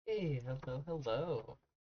Hey, hello, hello.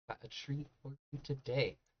 Got a treat for you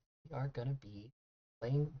today. We are gonna be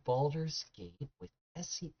playing Baldur's Gate with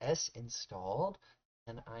SCS installed,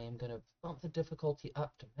 and I am gonna bump the difficulty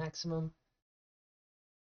up to maximum,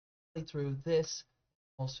 play through this,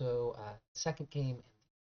 also second game and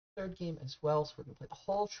third game as well. So we're gonna play the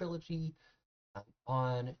whole trilogy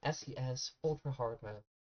on SCS Ultrahardmode.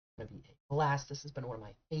 It's gonna be a blast. This has been one of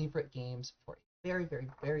my favorite games for a very, very,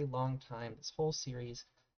 very long time. This whole series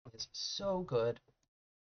is so good.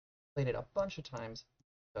 Played it a bunch of times.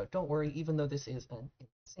 So don't worry, even though this is an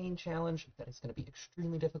insane challenge that is going to be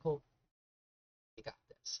extremely difficult, we got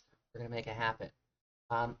this. We're going to make it happen.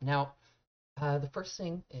 Now, the first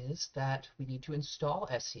thing is that we need to install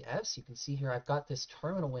SCS. You can see here I've got this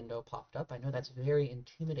terminal window popped up. I know that's very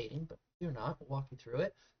intimidating, but fear not, we'll walk you through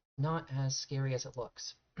it. Not as scary as it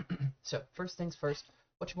looks. So first things first,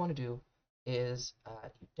 what you want to do is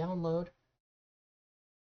you download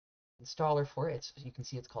installer for it. You can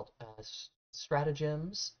see it's called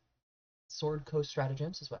Stratagems. Sword Coast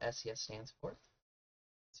Stratagems is what SCS stands for.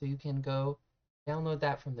 So you can go download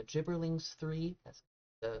that from the Gibberlings 3. That's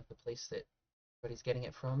the place that everybody's getting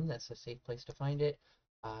it from. That's a safe place to find it.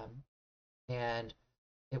 And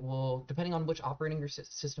it will, depending on which operating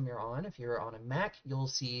system you're on, if you're on a Mac, you'll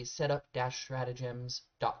see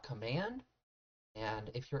setup-stratagems.command. And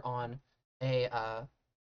if you're on a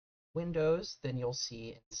Windows, then you'll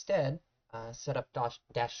see instead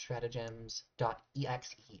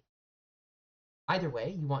setup-stratagems.exe. Either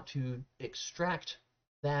way, you want to extract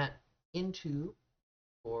that into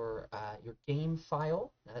your game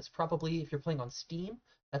file. Now that's probably, if you're playing on Steam,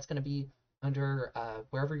 that's going to be under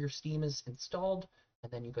wherever your Steam is installed, and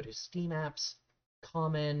then you go to Steam Apps,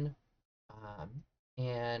 Common,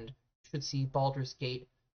 and you should see Baldur's Gate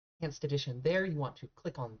Enhanced Edition there. You want to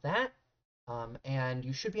click on that. And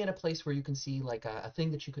you should be in a place where you can see like a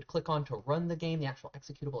thing that you could click on to run the game, the actual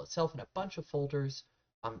executable itself, and a bunch of folders.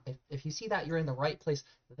 If you see that, you're in the right place.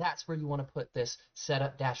 That's where you want to put this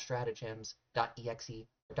setup-stratagems.exe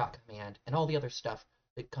or .command and all the other stuff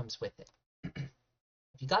that comes with it.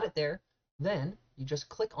 If you got it there, then you just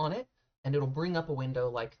click on it, and it'll bring up a window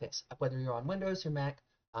like this. Whether you're on Windows or Mac,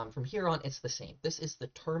 from here on, it's the same. This is the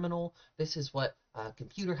terminal. This is what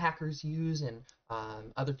computer hackers use, and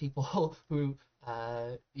other people who,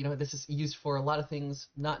 this is used for a lot of things,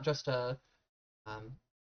 not just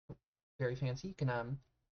very fancy. You can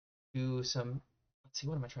do some, let's see,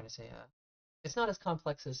 what am I trying to say? It's not as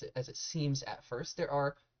complex as it seems at first. There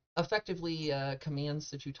are effectively commands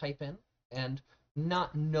that you type in, and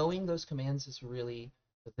not knowing those commands is really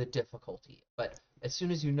the difficulty. But as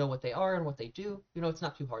soon as you know what they are and what they do, it's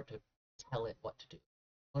not too hard to tell it what to do.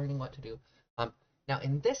 Learning what to do. Now,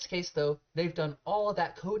 in this case, though, they've done all of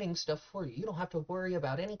that coding stuff for you. You don't have to worry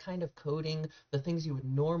about any kind of coding, the things you would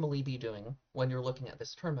normally be doing when you're looking at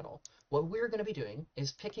this terminal. What we're going to be doing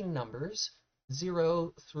is picking numbers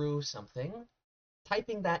 0 through something,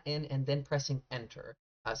 typing that in, and then pressing enter.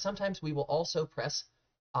 Sometimes we will also press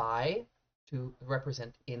I to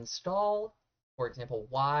represent install, for example,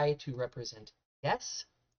 Y to represent yes,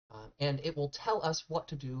 and it will tell us what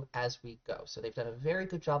to do as we go. So they've done a very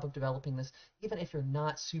good job of developing this. Even if you're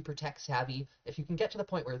not super tech savvy, if you can get to the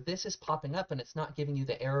point where this is popping up and it's not giving you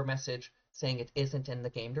the error message saying it isn't in the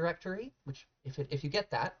game directory, which if you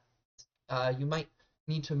get that, you might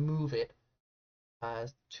need to move it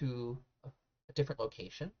to a different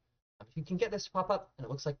location. If you can get this to pop up and it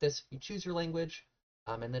looks like this, you choose your language,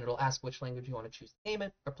 and then it'll ask which language you want to choose the game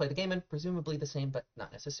in, or play the game in, presumably the same, but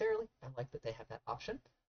not necessarily. I like that they have that option.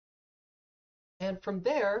 And from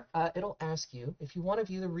there, it'll ask you if you want to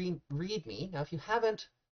view the README. Now, if you haven't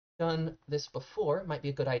done this before, it might be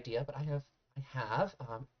a good idea, but I have.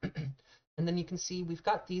 And then you can see we've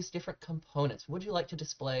got these different components. Would you like to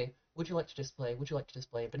display? Would you like to display? Would you like to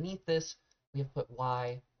display? Beneath this, we have put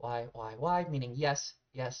Y, meaning yes,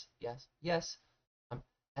 yes, yes, yes.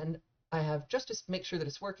 And I have, just to make sure that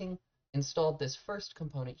it's working, installed this first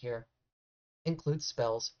component here, includes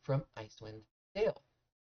spells from Icewind Dale.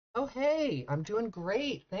 Oh, hey, I'm doing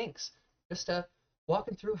great, thanks. Just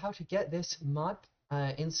walking through how to get this mod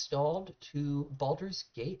installed to Baldur's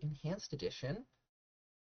Gate Enhanced Edition.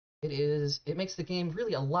 It makes the game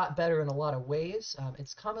really a lot better in a lot of ways.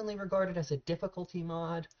 It's commonly regarded as a difficulty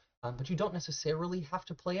mod, but you don't necessarily have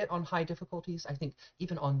to play it on high difficulties. I think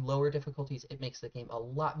even on lower difficulties, it makes the game a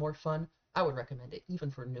lot more fun. I would recommend it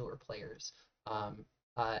even for newer players.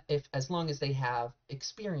 As long as they have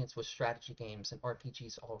experience with strategy games and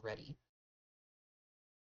RPGs already.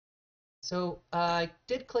 So I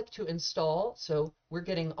did click to install, so we're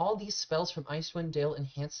getting all these spells from Icewind Dale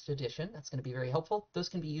Enhanced Edition. That's going to be very helpful. Those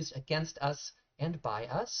can be used against us and by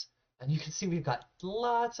us. And you can see we've got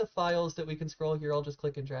lots of files that we can scroll here. I'll just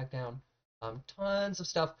click and drag down. Tons of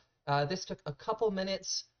stuff. This took a couple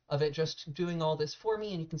minutes of it just doing all this for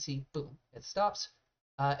me, and you can see, boom, it stops,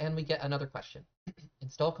 and we get another question.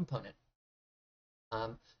 Install component.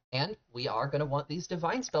 And we are going to want these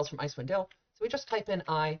divine spells from Icewind Dale, so we just type in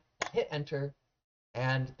I, hit enter,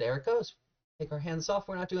 and there it goes. Take our hands off.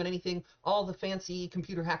 We're not doing anything. All the fancy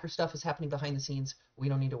computer hacker stuff is happening behind the scenes. We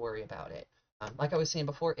don't need to worry about it. Like I was saying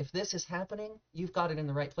before, if this is happening, you've got it in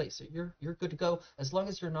the right place. So you're good to go. As long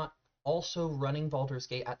as you're not also running Baldur's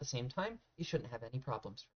Gate at the same time, you shouldn't have any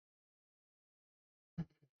problems.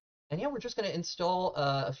 And yeah, we're just going to install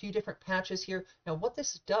a few different patches here. Now, what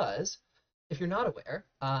this does, if you're not aware,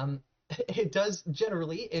 it does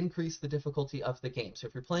generally increase the difficulty of the game. So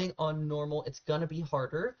if you're playing on normal, it's going to be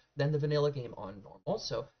harder than the vanilla game on normal.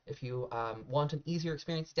 So if you want an easier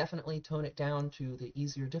experience, definitely tone it down to the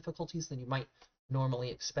easier difficulties than you might normally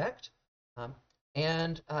expect.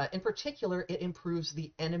 And in particular, it improves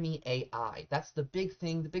the enemy AI. That's the big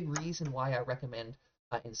thing, the big reason why I recommend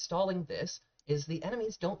installing this is the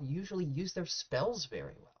enemies don't usually use their spells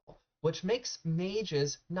very well, which makes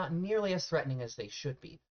mages not nearly as threatening as they should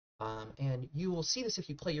be. And you will see this if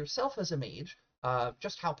you play yourself as a mage,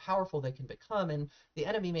 just how powerful they can become, and the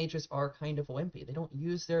enemy mages are kind of wimpy. They don't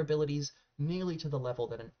use their abilities nearly to the level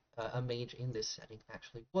that a mage in this setting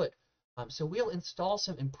actually would. So we'll install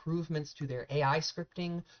some improvements to their AI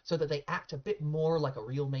scripting so that they act a bit more like a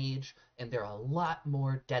real mage, and they're a lot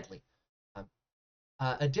more deadly.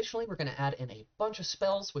 Additionally, we're going to add in a bunch of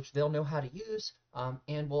spells, which they'll know how to use,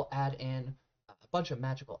 and we'll add in a bunch of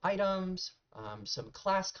magical items, some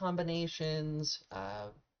class combinations,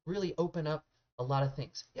 really open up a lot of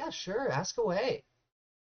things. Yeah, sure, ask away.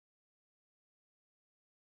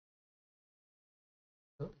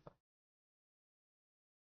 Totally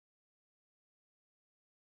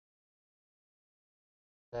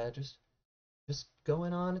fine. Just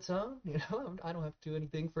going on its own, you know, I don't have to do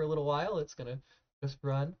anything for a little while. It's going to just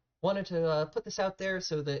run. Wanted to put this out there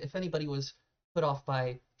so that if anybody was put off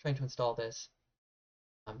by trying to install this,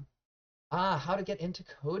 um, how to get into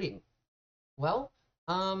coding. Well,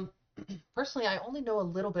 personally, I only know a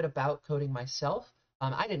little bit about coding myself.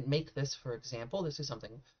 I didn't make this, for example. This is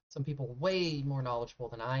something some people way more knowledgeable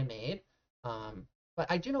than I made.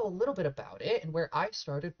 But I do know a little bit about it, and where I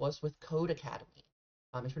started was with Code Academy.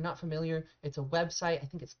 If you're not familiar, it's a website. I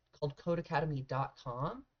think it's called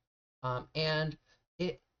codeacademy.com. And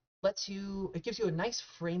it it gives you a nice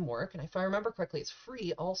framework, and if I remember correctly, it's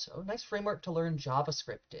free also, a nice framework to learn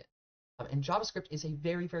JavaScript in. And JavaScript is a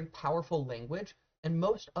very, very powerful language, and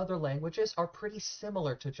most other languages are pretty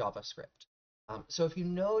similar to JavaScript. So if you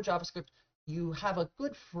know JavaScript, you have a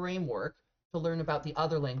good framework to learn about the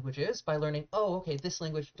other languages by learning, oh, okay, this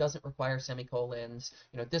language doesn't require semicolons,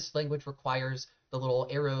 you know, this language requires the little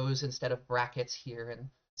arrows instead of brackets here, and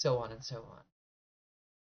so on and so on.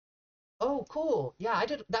 Oh, cool. Yeah, I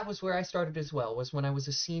did. That was where I started as well, was when I was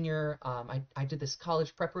a senior. I did this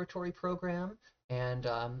college preparatory program, and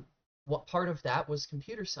what part of that was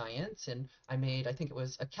computer science, and I think it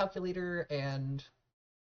was a calculator and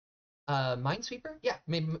Minesweeper. Yeah,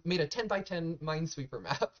 made a 10 by 10 Minesweeper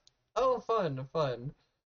map. Oh, fun, fun.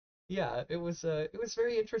 Yeah, it was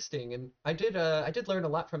very interesting, and I did learn a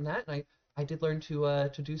lot from that, and I did learn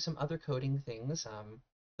to do some other coding things.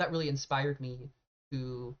 That really inspired me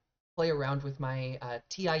to play around with my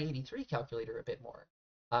TI-83 calculator a bit more,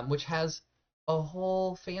 which has a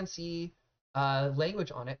whole fancy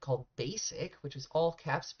language on it called BASIC, which is all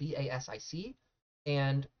caps BASIC,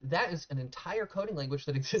 and that is an entire coding language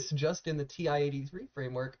that exists just in the TI-83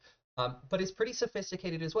 framework, but it's pretty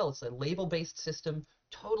sophisticated as well. It's a label-based system,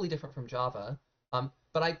 totally different from Java.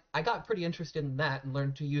 But I got pretty interested in that and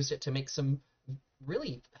learned to use it to make some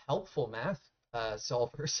really helpful math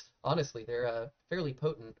solvers. Honestly, they're fairly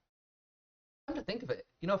potent. Come to think of it,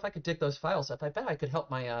 you know, if I could dig those files up, I bet I could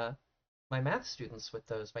help my math students with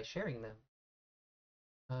those by sharing them.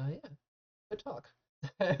 Yeah, good talk.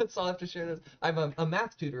 That's all I have to share. I'm a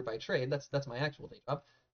math tutor by trade. That's my actual day job.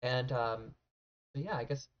 And but yeah, I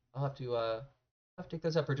guess I'll have to take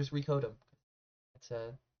those up or just recode them. It's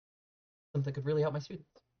something that could really help my students.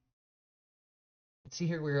 See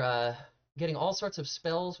here, we're getting all sorts of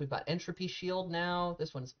spells. We've got Entropy Shield now.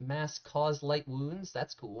 This one's Mass Cause Light Wounds.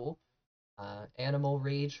 That's cool. Animal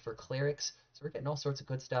Rage for clerics. So we're getting all sorts of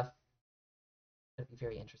good stuff. It'll be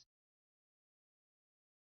very interesting.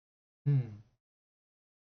 Hmm.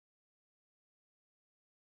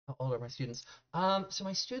 How old are my students? So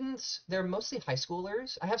my students, they're mostly high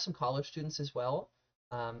schoolers. I have some college students as well.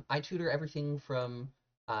 I tutor everything from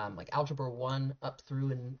like Algebra 1 up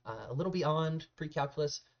through and a little beyond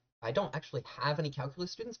pre-calculus. I don't actually have any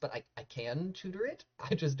calculus students, but I can tutor it.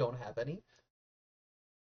 I just don't have any.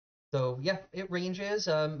 So yeah, it ranges.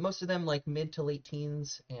 Most of them like mid to late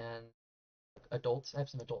teens and adults. I have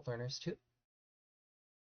some adult learners too.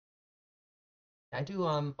 I do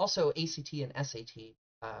also ACT and SAT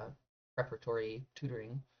preparatory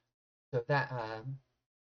tutoring. So that's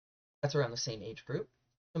around the same age group.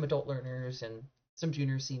 Some adult learners and some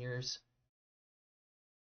juniors, seniors.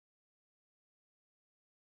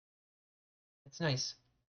 It's nice.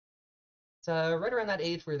 It's right around that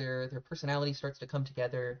age where their personality starts to come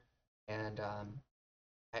together, and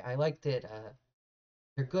I like that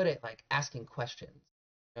they're good at like asking questions.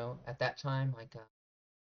 You know, at that time, like I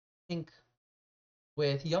think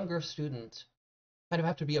with younger students, kind of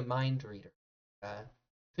have to be a mind reader, uh,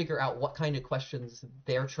 figure out what kind of questions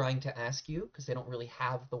they're trying to ask you because they don't really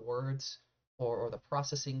have the words or the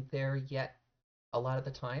processing there yet a lot of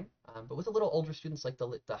the time. But with a little older students, like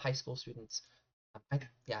the high school students,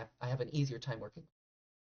 yeah, I have an easier time working.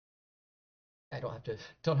 I don't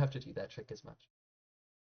have to do that trick as much.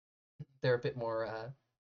 They're a bit more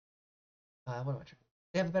what am I trying?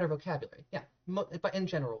 They have a better vocabulary. Yeah, but in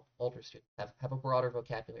general, older students have a broader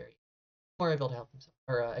vocabulary, more able to help themselves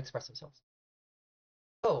or express themselves.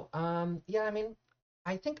 Oh, yeah, I mean,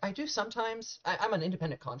 I think I do sometimes. I'm an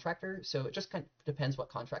independent contractor, so it just kind of depends what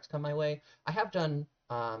contracts come my way. I have done,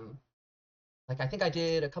 like, I think I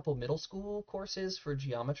did a couple middle school courses for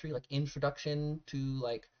geometry, like introduction to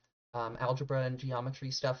like algebra and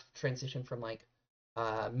geometry stuff, transition from like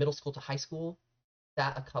middle school to high school,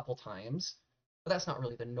 that a couple times. But that's not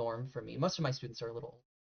really the norm for me. Most of my students are a little.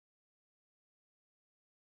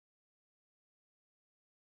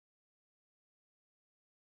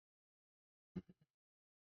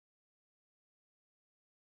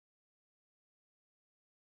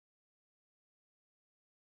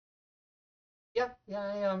 Yeah,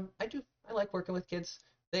 yeah, I do. I like working with kids.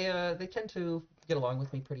 They tend to get along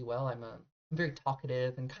with me pretty well. I'm very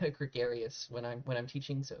talkative and kind of gregarious when I'm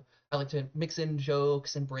teaching, so I like to mix in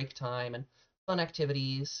jokes and break time and fun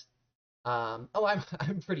activities. Oh, I'm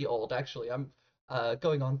I'm pretty old actually. I'm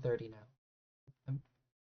going on 30 now. I'm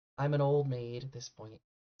I'm an old maid at this point.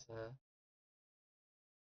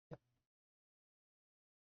 Yep,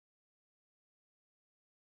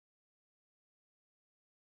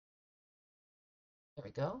 there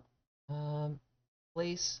we go. Um,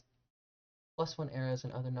 place +1 arrows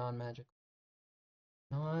and other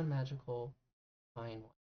non-magical fine.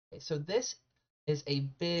 Okay, so this is a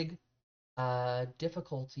big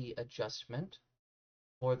difficulty adjustment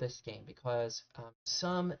for this game because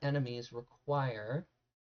some enemies require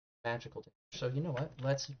magical damage. So you know what?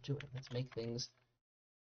 Let's do it. Let's make things.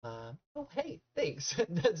 Oh, hey, thanks.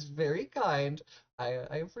 That's very kind.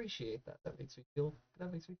 I appreciate that. That makes me feel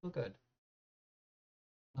good.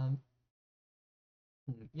 Um,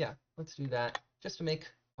 yeah, let's do that. Just to make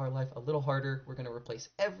our life a little harder, we're going to replace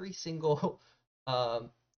every single um,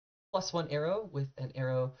 +1 arrow with an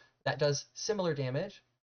arrow that does similar damage,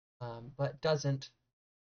 but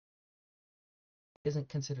isn't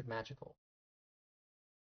considered magical.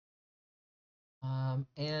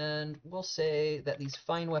 And we'll say that these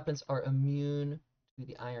fine weapons are immune to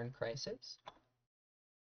the iron crisis,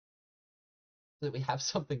 so that we have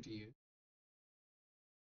something to use.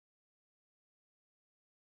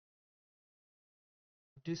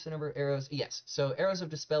 Reduce the number of arrows. Yes, so arrows of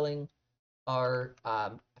dispelling are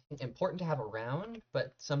I think important to have around,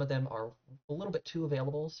 but some of them are a little bit too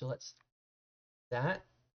available. So let's that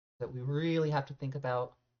we really have to think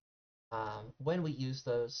about when we use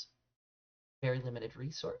those very limited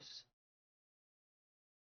resource.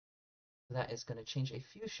 So that is going to change a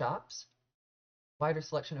few shops. Wider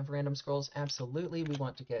selection of random scrolls, absolutely. We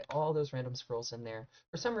want to get all those random scrolls in there.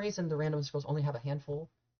 For some reason, the random scrolls only have a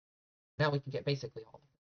handful. Now we can get basically all of them.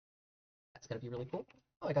 That's going to be really cool.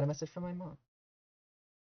 Oh, I got a message from my mom.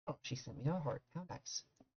 Oh, she sent me a heart. How nice.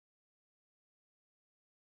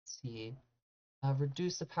 Let's see.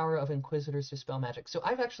 Reduce the power of Inquisitors to spell magic. So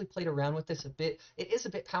I've actually played around with this a bit. It is a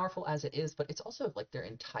bit powerful as it is, but it's also like their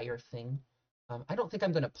entire thing. I don't think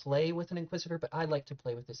I'm going to play with an Inquisitor, but I like to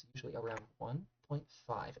play with this usually around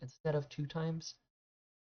 1.5 instead of 2 times.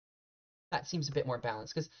 That seems a bit more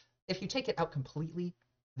balanced, because if you take it out completely,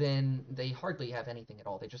 then they hardly have anything at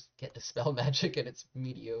all. They just get Dispel Magic, and it's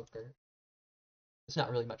mediocre. There's not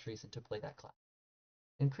really much reason to play that class.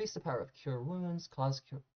 Increase the power of Cure Wounds, cause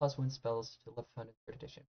wound spells to level 5 in 3rd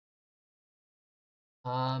edition.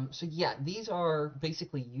 So yeah, these are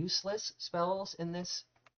basically useless spells in this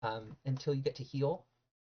until you get to heal.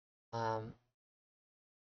 Um,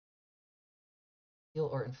 Heal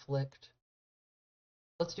or inflict.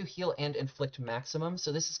 Let's do heal and inflict maximum.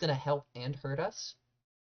 So this is going to help and hurt us.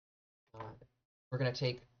 We're going to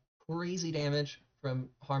take crazy damage from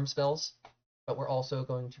harm spells, but we're also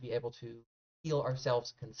going to be able to heal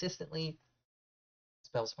ourselves consistently.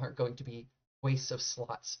 Spells aren't going to be wastes of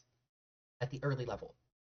slots at the early level.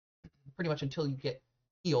 Pretty much until you get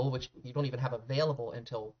heal, which you don't even have available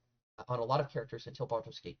until on a lot of characters until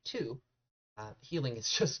Baldur's Gate 2. Healing is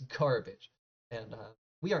just garbage, and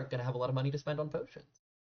we aren't going to have a lot of money to spend on potions.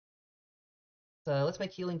 So let's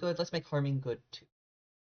make healing good. Let's make harming good too.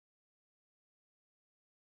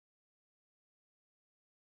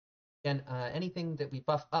 Again, anything that we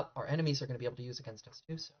buff up, our enemies are going to be able to use against us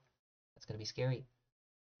too, so that's going to be scary.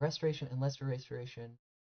 Restoration and lesser restoration,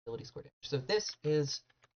 ability score damage. So this is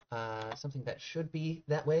something that should be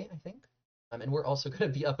that way, I think. And we're also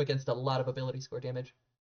going to be up against a lot of ability score damage.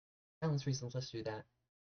 Balance reasons, let's do that.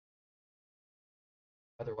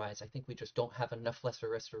 Otherwise, I think we just don't have enough lesser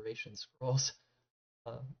restoration scrolls.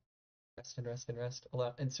 Rest and rest and rest a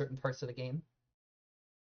lot in certain parts of the game.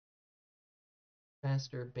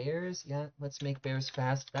 Faster bears, yeah, let's make bears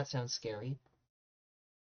fast. That sounds scary.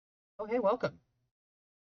 Oh, hey, welcome.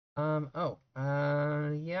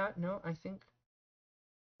 Yeah, no, I think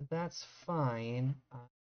that's fine.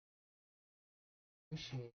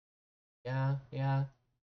 Appreciate. Yeah.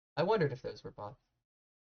 I wondered if those were bots.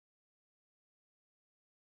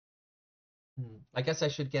 I guess I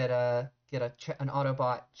should get an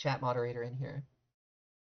Autobot chat moderator in here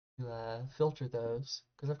to filter those,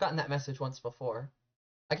 because I've gotten that message once before.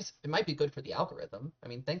 I guess it might be good for the algorithm. I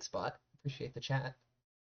mean, thanks, bot. Appreciate the chat.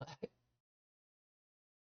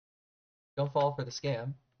 Don't fall for the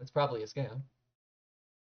scam. It's probably a scam.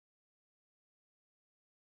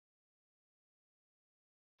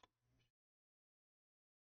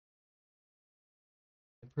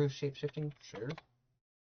 Improve shapeshifting? Sure.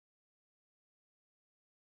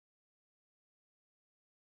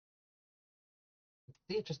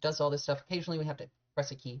 See, it just does all this stuff. Occasionally we have to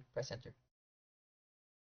press a key, press enter.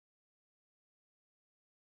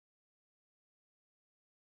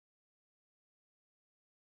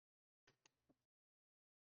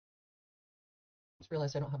 Just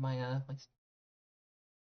realized I don't have my there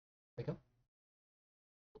we go.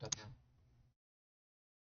 Hold up now.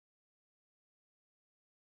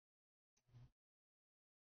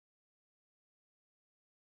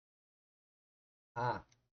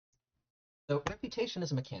 So reputation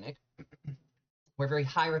is a mechanic where very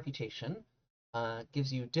high reputation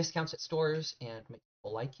gives you discounts at stores and makes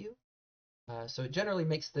people like you. So it generally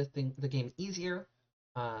makes the game easier.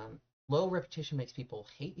 Low reputation makes people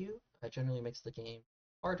hate you. It generally makes the game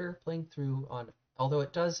harder playing through on. Although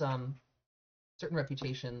it does, certain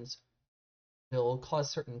reputations will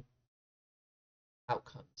cause certain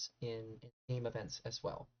outcomes in game events as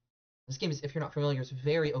well. This game is, if you're not familiar, it's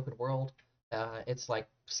very open world. It's like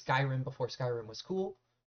Skyrim before Skyrim was cool,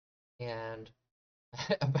 and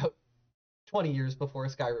about 20 years before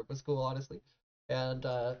Skyrim was cool, honestly. And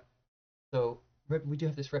so we do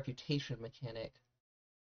have this reputation mechanic,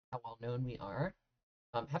 how well known we are.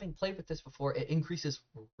 Having played with this before, it increases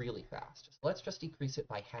really fast. So let's just decrease it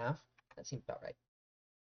by half. That seems about right.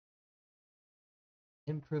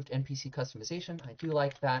 Improved NPC customization. I do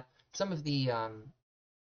like that. Some of the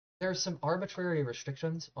there's some arbitrary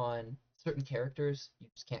restrictions on certain characters. You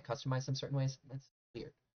just can't customize them certain ways. That's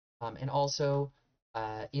weird. And also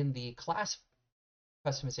in the class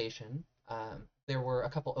customization, there were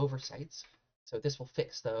a couple oversights. So this will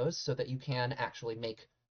fix those so that you can actually make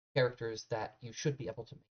characters that you should be able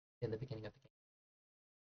to make in the beginning of the game.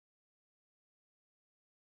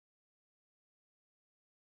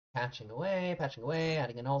 Patching away,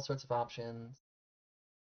 adding in all sorts of options.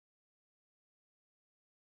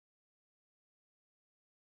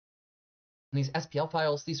 And these SPL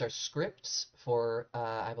files, these are scripts for,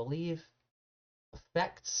 I believe,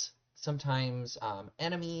 effects, sometimes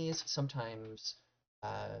enemies, sometimes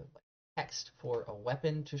text for a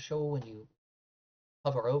weapon to show when you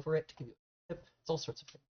hover over it to give you a tip. It's all sorts of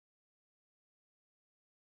things.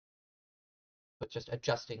 But just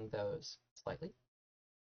adjusting those slightly.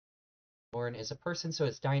 Lauren is a person, so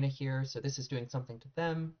it's Dinah here, so this is doing something to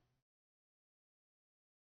them.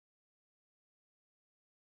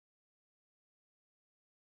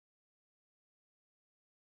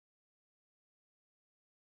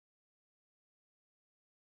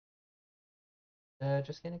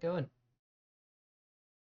 Just gonna go and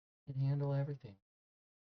handle everything.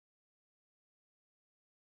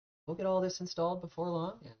 We'll get all this installed before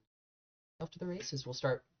long, and off to the races. We'll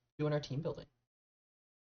start doing our team building.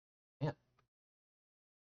 Man.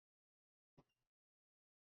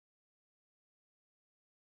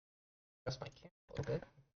 adjust my camera a little bit.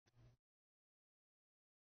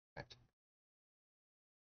 Correct.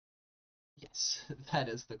 Yes, that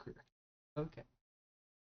is the correct. Okay.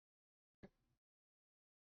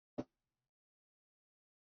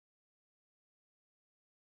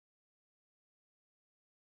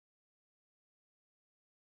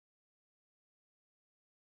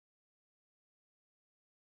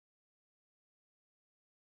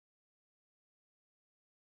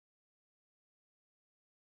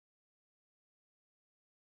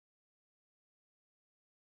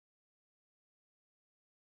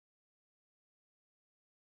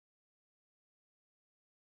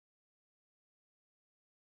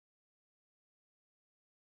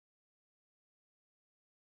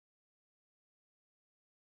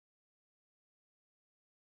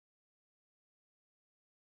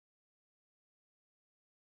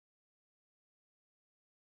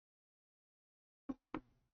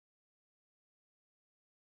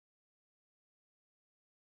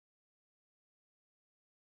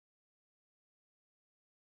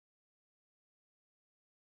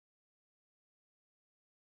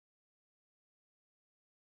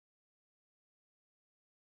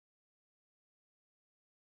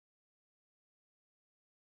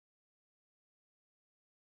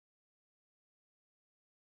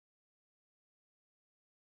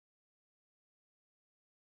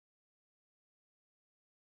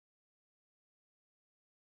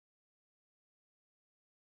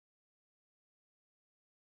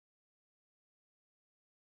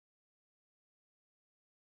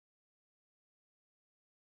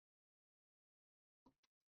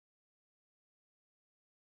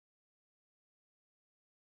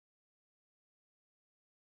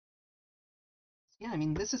 Yeah, I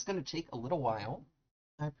mean, this is going to take a little while.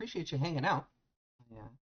 I appreciate you hanging out. Yeah,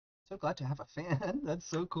 so glad to have a fan. That's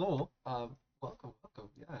so cool. Welcome,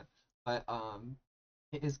 welcome. Yeah, but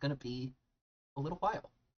it is going to be a little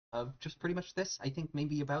while of just pretty much this. I think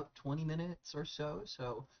maybe about 20 minutes or so.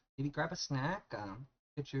 So maybe grab a snack.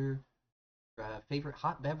 Get your favorite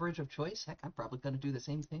hot beverage of choice. Heck, I'm probably going to do the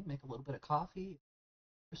same thing. Make a little bit of coffee.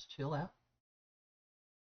 Just chill out.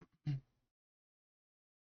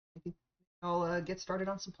 Maybe I'll get started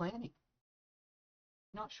on some planning.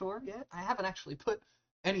 Not sure yet. I haven't actually put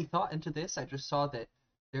any thought into this. I just saw that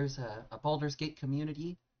there's a Baldur's Gate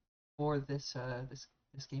community for this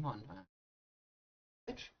game on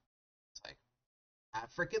Twitch. It's like I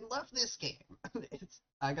freaking love this game.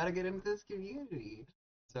 I gotta get into this community.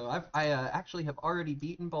 So I actually have already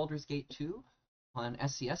beaten Baldur's Gate 2 on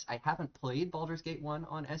SCS. I haven't played Baldur's Gate 1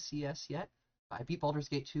 on SCS yet. I beat Baldur's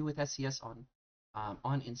Gate 2 with SCS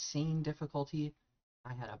on insane difficulty.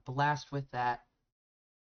 I had a blast with that.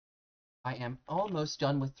 I am almost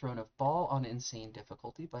done with Throne of Ball on insane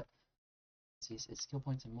difficulty, but see, it's skill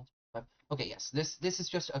points and multiple. Okay, yes, this is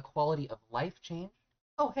just a quality of life change.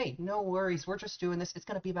 Oh, hey, no worries. We're just doing this. It's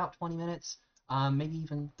gonna be about 20 minutes, maybe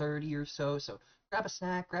even 30 or so. So grab a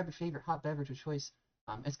snack, grab your favorite hot beverage of choice.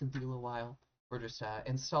 It's gonna be a little while. We're just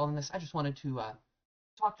installing this. I just wanted to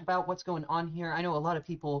talk about what's going on here. I know a lot of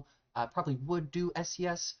people probably would do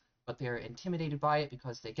SCS, but they're intimidated by it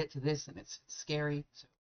because they get to this and it's scary. So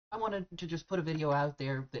I wanted to just put a video out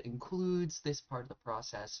there that includes this part of the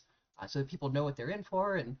process so that people know what they're in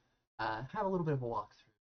for and have a little bit of a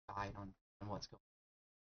walkthrough guide on what's going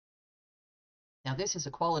on. Now, this is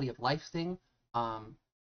a quality of life thing. Um,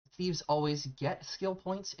 Thieves always get skill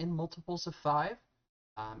points in multiples of 5,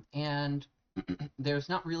 and there's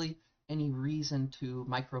not really any reason to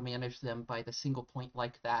micromanage them by the single point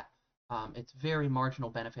like that. It's very marginal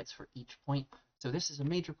benefits for each point. So this is a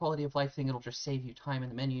major quality of life thing. It'll just save you time in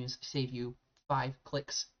the menus, save you 5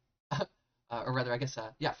 clicks, or rather, I guess,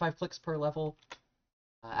 yeah, 5 clicks per level,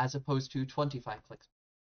 as opposed to 25 clicks,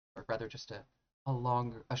 or rather just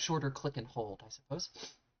a shorter click and hold, I suppose.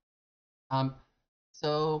 Um,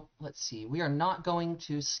 so let's see. We are not going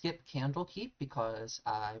to skip Candlekeep because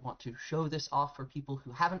I want to show this off for people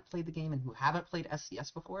who haven't played the game and who haven't played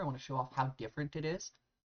SCS before. I want to show off how different it is.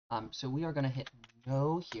 So we are going to hit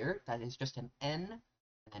no here. That is just an N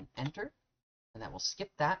and then enter, and that will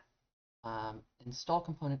skip that. Install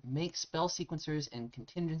component, make spell sequencers and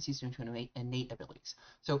contingencies into innate abilities.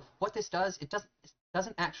 So what this does, it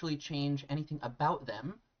doesn't actually change anything about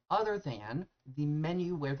them other than the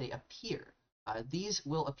menu where they appear. These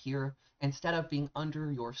will appear, instead of being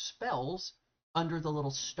under your spells, under the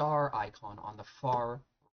little star icon on the far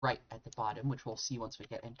right at the bottom, which we'll see once we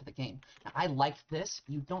get into the game. Now, I like this.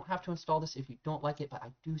 You don't have to install this if you don't like it, but I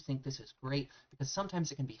do think this is great because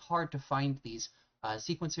sometimes it can be hard to find these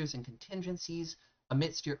sequencers and contingencies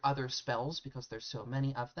amidst your other spells because there's so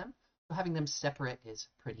many of them. So having them separate is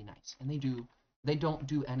pretty nice, and they do they don't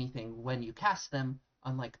do anything when you cast them,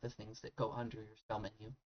 unlike the things that go under your spell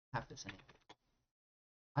menu have this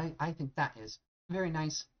enabled. I think that is very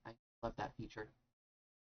nice. I love that feature.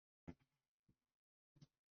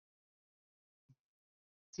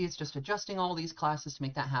 See, it's just adjusting all these classes to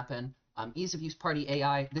make that happen. Ease of use party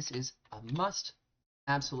AI, this is a must.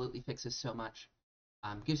 Absolutely fixes so much.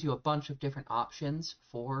 Gives you a bunch of different options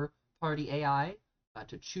for party AI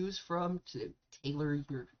to choose from to tailor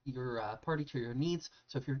your party to your needs.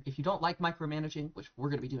 So if you don't like micromanaging, which we're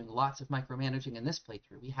going to be doing lots of micromanaging in this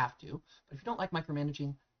playthrough, we have to. But if you don't like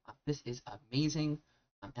micromanaging, this is amazing.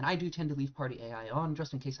 And I do tend to leave party AI on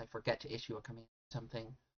just in case I forget to issue a command or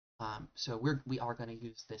something. So we are going to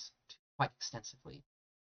use this quite extensively.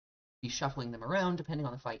 Be shuffling them around depending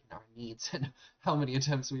on the fight and our needs and how many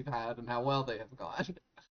attempts we've had and how well they have gone.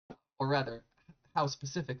 Or rather, how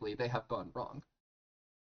specifically they have gone wrong.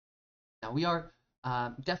 Now we are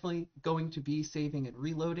definitely going to be saving and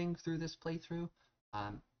reloading through this playthrough.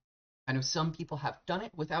 I know some people have done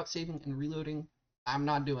it without saving and reloading. I'm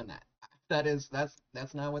not doing that.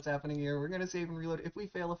 That's not what's happening here. We're gonna save and reload. If we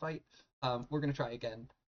fail a fight, we're gonna try again.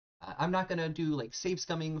 I'm not gonna do like save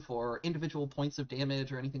scumming for individual points of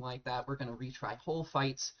damage or anything like that. We're gonna retry whole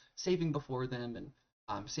fights, saving before them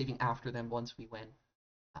and saving after them once we win.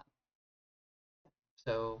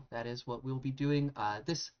 So that is what we'll be doing.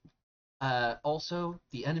 Also,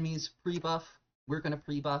 the enemies pre-buff, we're going to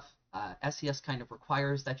pre-buff. SCS kind of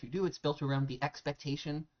requires that you do. It's built around the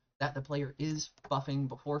expectation that the player is buffing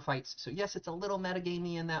before fights. So yes, it's a little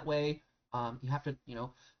metagamey in that way. You have to,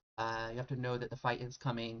 you have to know that the fight is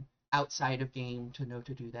coming outside of game to know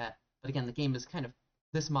to do that. But again, the game is kind of,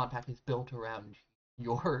 this mod pack is built around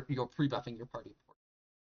your pre-buffing your party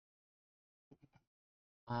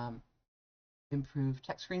before. Improve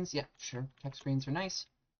text screens. Yeah, sure. Text screens are nice.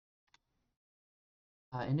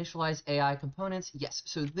 Initialize AI components. Yes,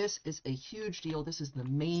 so this is a huge deal. This is the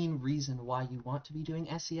main reason why you want to be doing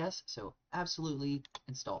SCS, so absolutely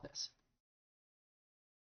install this.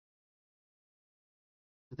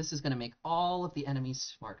 So this is going to make all of the enemies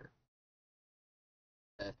smarter.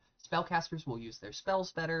 Spellcasters will use their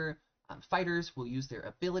spells better. Fighters will use their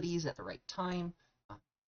abilities at the right time.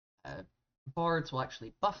 Bards will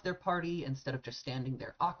actually buff their party instead of just standing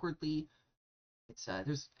there awkwardly. It's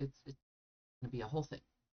going to be a whole thing.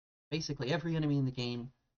 Basically, every enemy in the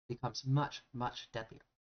game becomes much, much deadlier.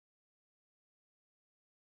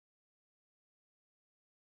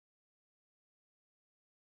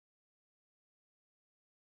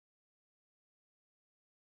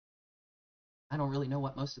 I don't really know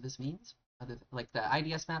what most of this means. Other than, like the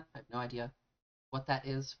IDS map, I have no idea what that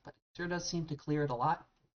is, but it sure does seem to clear it a lot.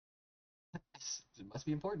 It must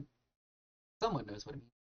be important. Someone knows what it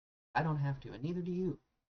means. I don't have to, and neither do you.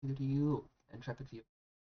 Neither do you, Intrepid View.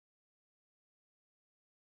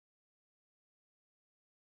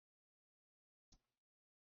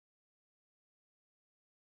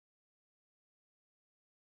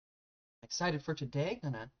 Excited for today.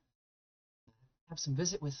 Gonna have some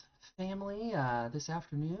visit with family this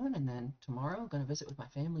afternoon, and then tomorrow gonna visit with my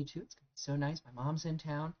family too. It's gonna be so nice. My mom's in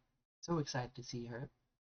town. So excited to see her.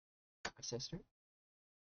 My sister.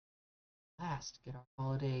 Last, get our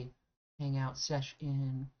holiday hangout sesh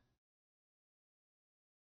in.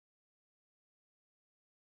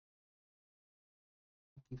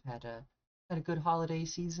 We've had a good holiday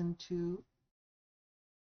season too.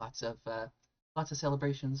 Lots of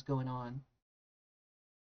celebrations going on.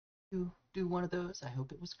 Do one of those. I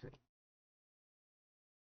hope it was great.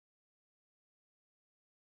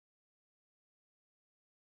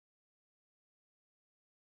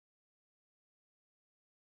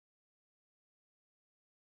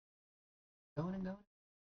 Going and going.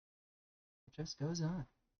 It just goes on.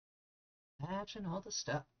 Patching all the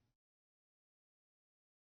stuff.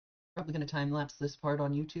 Probably gonna time lapse this part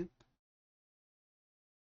on YouTube.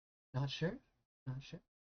 Not sure. Not sure.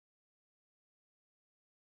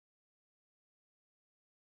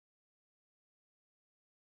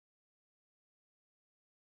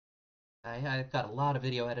 I've got a lot of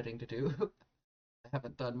video editing to do. I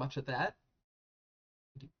haven't done much of that.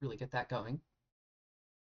 Need to really get that going.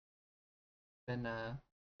 Been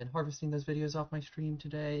harvesting those videos off my stream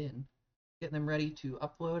today and getting them ready to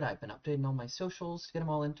upload. I've been updating all my socials to get them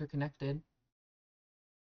all interconnected.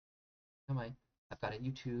 I've got a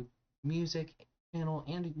YouTube music channel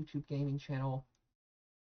and a YouTube gaming channel,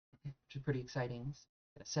 which is pretty exciting.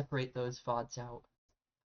 Gonna separate those VODs out,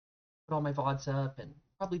 put all my VODs up, and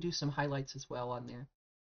probably do some highlights as well on there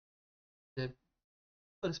to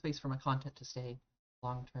put a space for my content to stay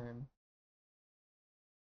long-term.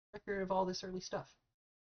 Record of all this early stuff.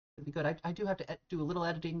 It'd be good. I do have to do a little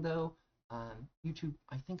editing though. YouTube,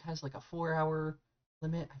 I think, has like a 4 hour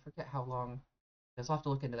limit. I forget how long. I'll have to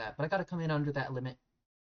look into that. But I got to come in under that limit.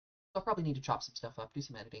 So I'll probably need to chop some stuff up, do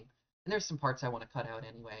some editing. And there's some parts I want to cut out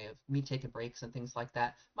anyway of me taking breaks and things like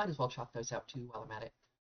that. Might as well chop those out too while I'm at it.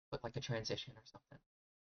 Put like a transition or something.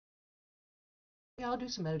 Yeah, I'll do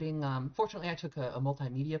some editing. Fortunately, I took a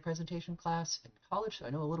multimedia presentation class in college, so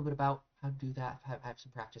I know a little bit about how to do that. I have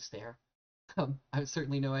some practice there. I'm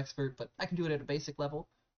certainly no expert, but I can do it at a basic level.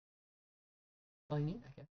 All you need,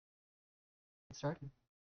 I guess. Get started.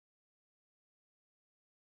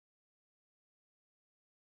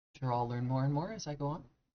 Sure, I'll learn more and more as I go on.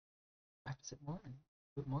 Practice it more and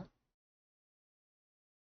do it more.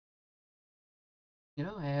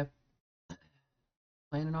 I have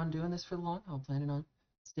planning on doing this for the long haul. Planning on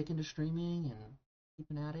sticking to streaming and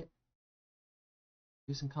keeping at it.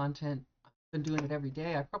 Do some content. I've been doing it every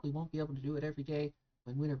day. I probably won't be able to do it every day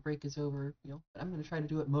when winter break is over, but I'm going to try to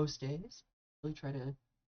do it most days. Really try to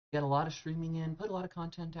get a lot of streaming in, put a lot of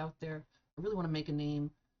content out there. I really want to make a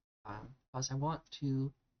name because I want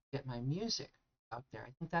to get my music out there.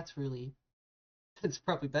 I think it's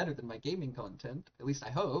probably better than my gaming content. At least I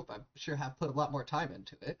hope. I'm sure have put a lot more time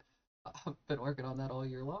into it. I've been working on that all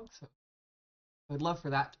year long, so I would love for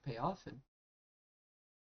that to pay off, and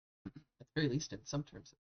at the very least, in some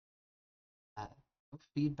terms,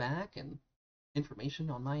 feedback and information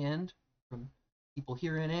on my end from people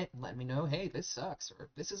hearing it and letting me know, hey, this sucks or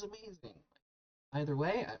this is amazing. Either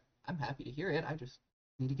way, I'm happy to hear it. I just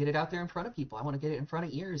need to get it out there in front of people. I want to get it in front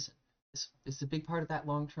of ears. This is a big part of that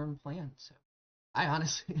long-term plan. So I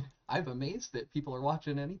honestly, I'm amazed that people are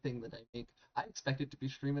watching anything that I make. I expected to be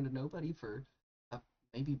streaming to nobody for uh,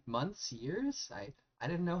 maybe months, years. I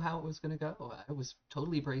didn't know how it was going to go. I was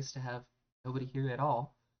totally braced to have nobody here at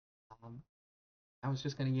all. Um, I was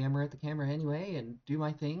just going to yammer at the camera anyway and do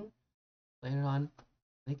my thing, planning on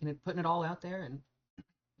putting it all out there, and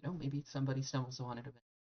maybe somebody stumbles on it a bit.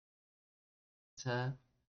 It's, uh,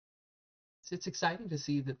 it's exciting to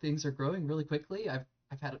see that things are growing really quickly. I've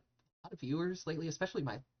had a lot of viewers lately, especially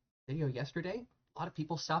my video yesterday. A lot of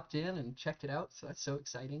people stopped in and checked it out, so that's so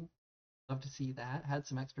exciting. Love to see that. Had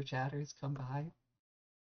some extra chatters come by.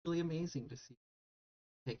 Really amazing to see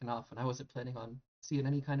it taken off, and I wasn't planning on seeing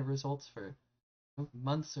any kind of results for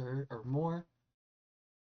months or more.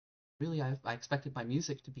 Really, I expected my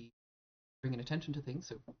music to be bringing attention to things,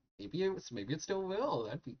 so maybe it still will.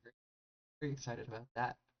 That'd be great. Very excited about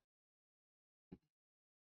that.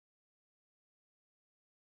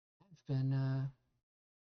 I've been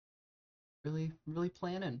really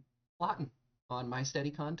planning, plotting on my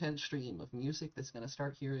steady content stream of music that's going to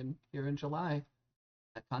start here in July.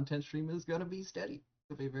 That content stream is going to be steady.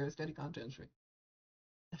 It'll be a very steady content stream.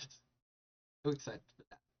 So excited for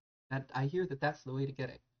that. And I hear that that's the way to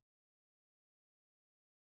get it.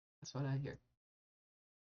 That's what I hear.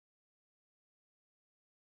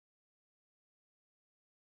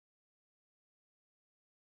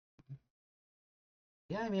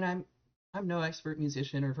 Yeah, I mean, I'm no expert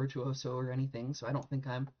musician or virtuoso or anything, so I don't think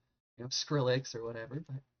I'm Skrillex or whatever.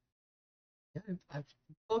 But yeah,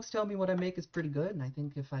 folks tell me what I make is pretty good, and I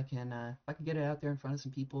think if I can get it out there in front of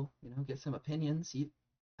some people, get some opinions,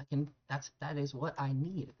 I can. That is what I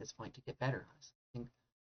need at this point to get better. I think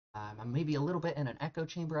I'm maybe a little bit in an echo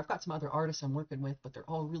chamber. I've got some other artists I'm working with, but they're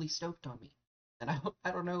all really stoked on me, and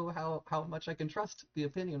I don't know how much I can trust the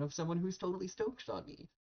opinion of someone who's totally stoked on me.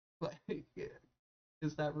 Like,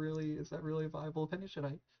 is that really a viable opinion? Should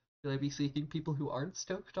I be seeking people who aren't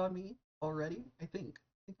stoked on me already? I think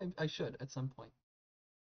I should at some point.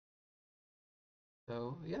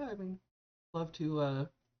 So yeah, I mean, love to.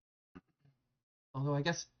 Although I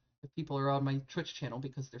guess if people are on my Twitch channel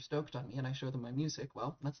because they're stoked on me and I show them my music,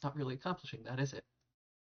 well, that's not really accomplishing that, is it?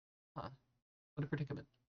 Huh? What a predicament.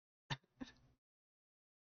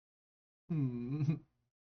 Hmm.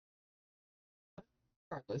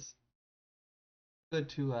 Regardless, good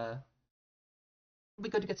to it'll be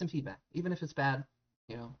good to get some feedback, even if it's bad.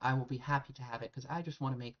 I will be happy to have it because I just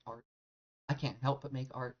want to make art. I can't help but make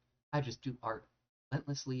art. I just do art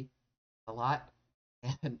relentlessly a lot,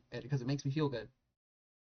 and because it makes me feel good.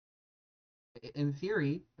 In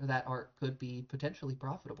theory, that art could be potentially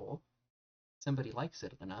profitable. Somebody likes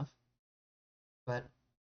it enough, but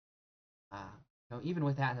even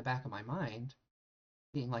with that in the back of my mind,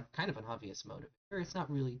 being like kind of an obvious motive, it's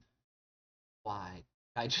not really why.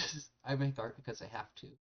 I make art because I have to.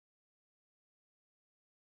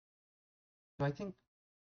 So I think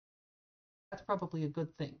that's probably a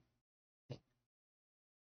good thing. I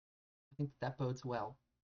think that bodes well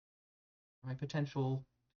for my potential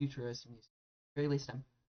future as a musician. At the very least, I'm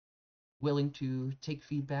willing to take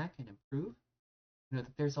feedback and improve.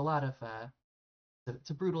 there's a lot of it's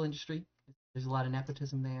a brutal industry. There's a lot of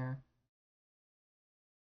nepotism there,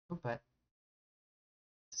 but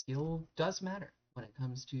skill does matter when it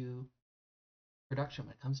comes to production,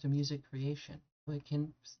 when it comes to music creation. It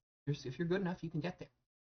can, if you're good enough, you can get there.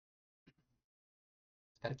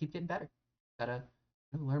 Got to keep getting better. Got to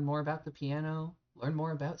learn more about the piano, learn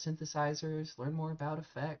more about synthesizers, learn more about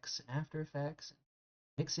effects and After Effects, and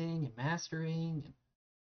mixing and mastering and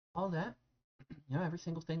all that. Every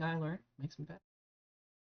single thing I learn makes me better.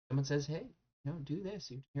 Someone says, "Hey, do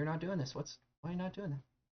this. You're not doing this. Why are you not doing that?"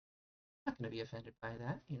 I'm not going to be offended by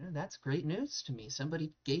that. That's great news to me.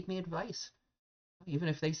 Somebody gave me advice. Even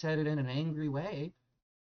if they said it in an angry way,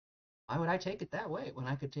 why would I take it that way when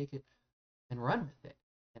I could take it and run with it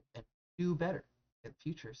and do better in the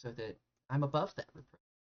future so that I'm above that reproach?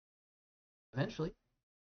 Eventually, if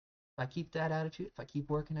I keep that attitude, if I keep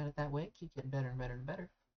working at it that way, keep getting better and better and better,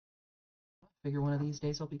 I figure one of these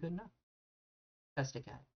days I'll be good enough. Gotta stick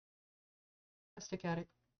at it. Gotta stick at it.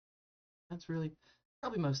 That's really,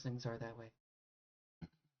 probably most things are that way.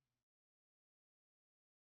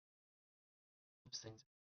 Most things.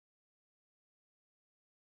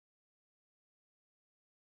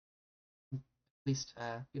 At least,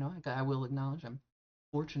 I will acknowledge I'm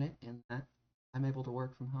fortunate in that I'm able to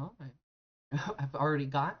work from home. I've already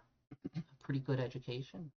got a pretty good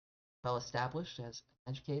education, well established as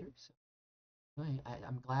an educator. So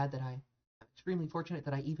I'm glad that I'm extremely fortunate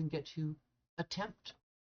that I even get to attempt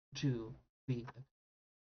to be,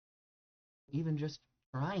 even just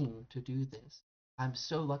trying to do this. I'm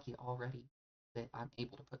so lucky already that I'm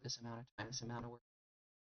able to put this amount of time, this amount of work.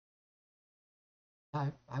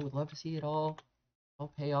 I would love to see it all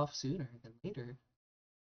pay off sooner than later,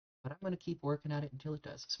 but I'm going to keep working at it until it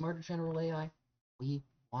does. Smarter General AI, we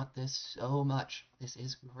want this so much. This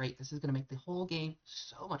is great. This is going to make the whole game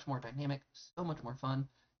so much more dynamic, so much more fun.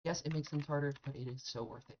 Yes, it makes things harder, but it is so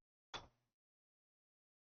worth it.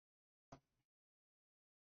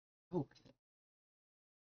 So worth it.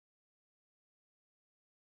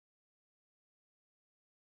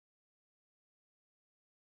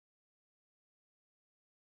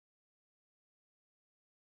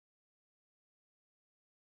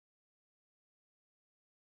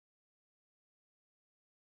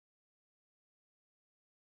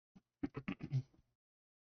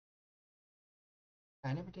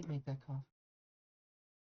 I never did make that call.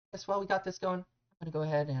 Guess while we got this going, I'm going to go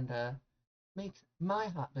ahead and make my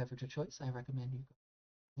hot beverage of choice. I recommend you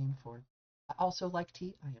go aim for. I also like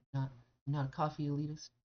tea. I am not a coffee elitist.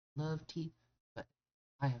 Love tea, but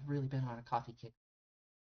I have really been on a coffee kick.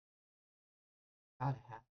 Gotta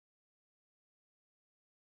have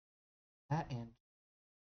that, and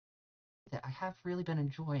that I have really been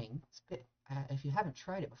enjoying. If you haven't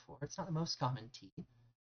tried it before, it's not the most common tea.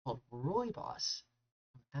 Called Rooibos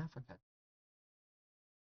from Africa.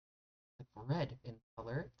 Like red in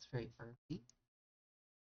color. It's very earthy.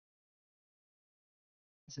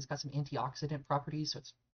 It's got some antioxidant properties, so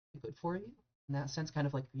it's good for you. In that sense, kind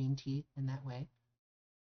of like green tea in that way.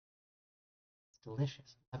 It's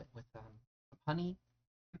delicious. Love it with honey.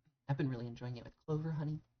 I've been really enjoying it with clover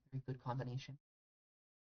honey. Very good combination.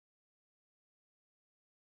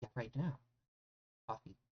 Yeah, right now,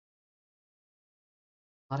 coffee.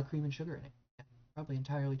 A lot of cream and sugar in it. Yeah, probably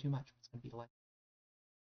entirely too much. It's going to be delightful.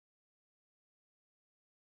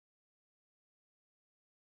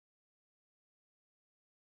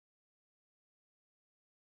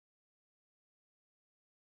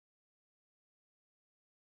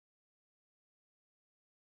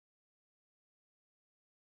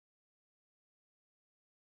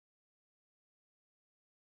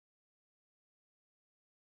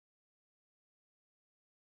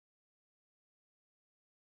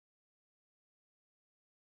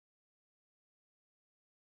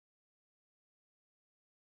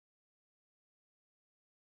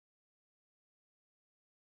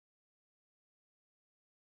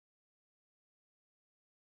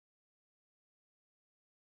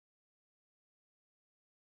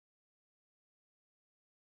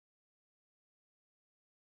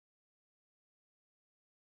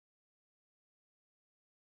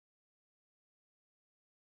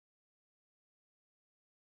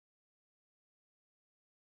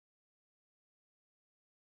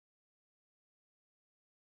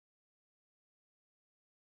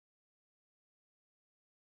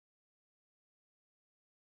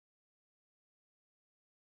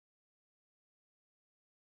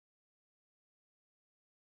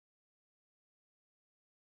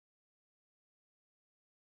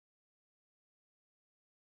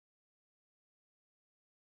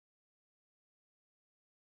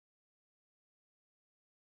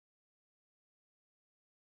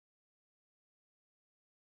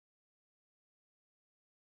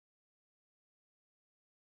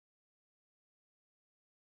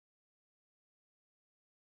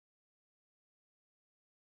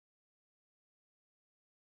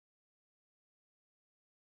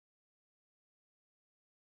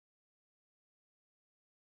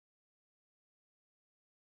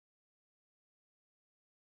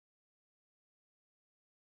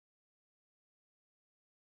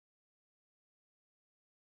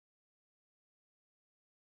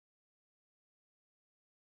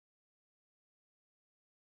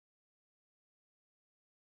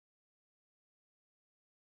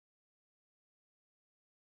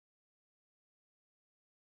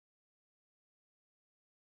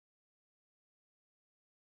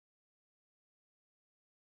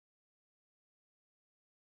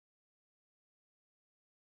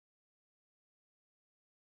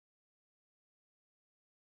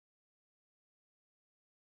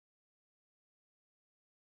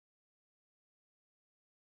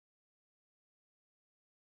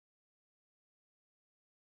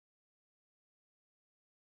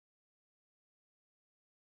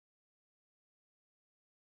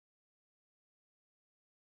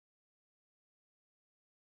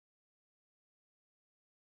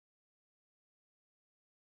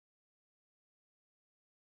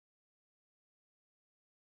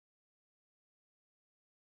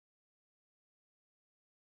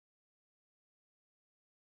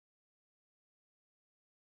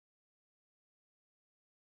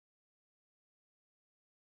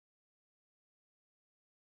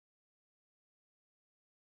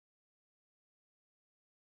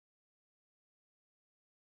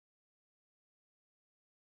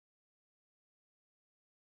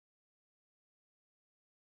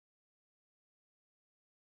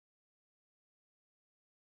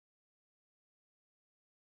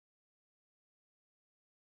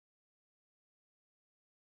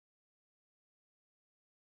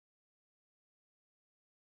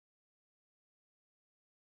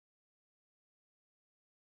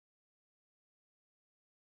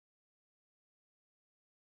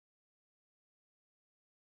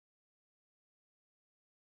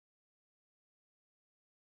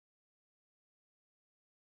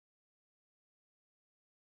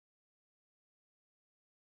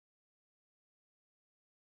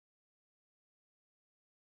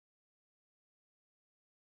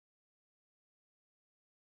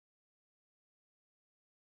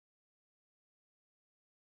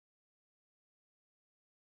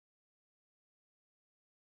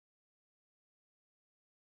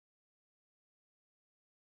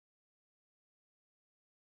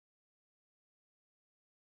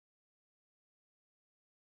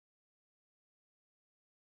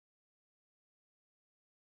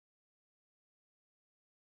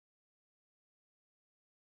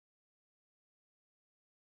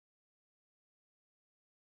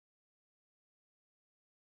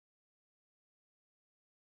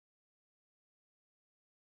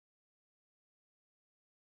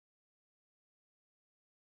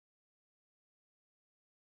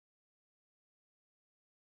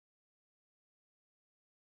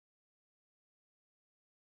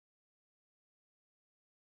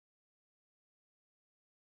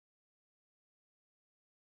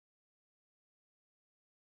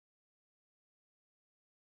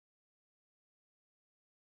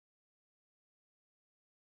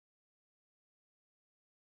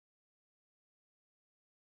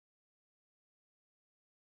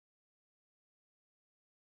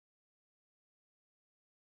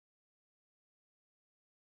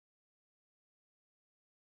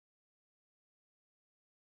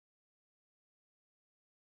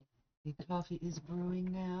 The coffee is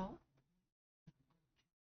brewing now.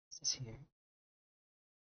 This is here.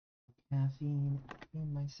 Caffeine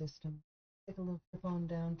in my system. Take a look on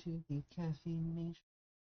down to the caffeine nation.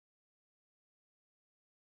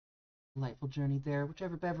 Delightful journey there,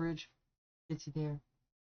 whichever beverage gets you there.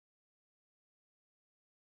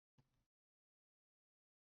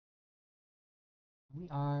 We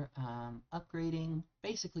are upgrading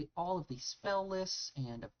basically all of the spell lists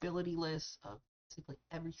and ability lists of basically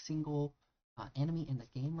every single enemy in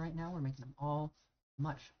the game right now. We're making them all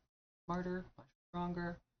much smarter, much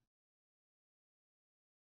stronger.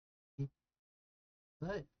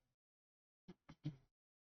 Good.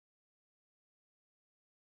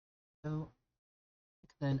 So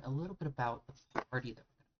then a little bit about the party that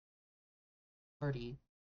we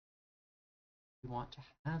want to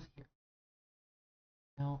have here.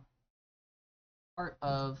 Now, part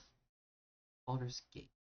of Baldur's Gate.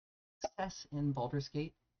 Success in Baldur's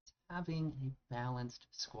Gate is having a balanced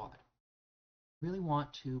squad. Really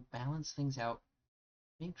want to balance things out,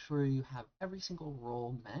 make sure you have every single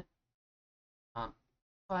role met,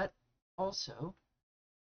 but also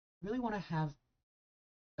really want to have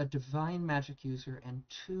a divine magic user and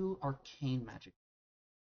 2 arcane magic.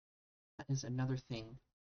 That is another thing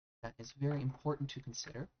that is very important to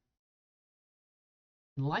consider.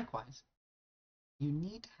 And likewise, you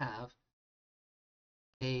need to have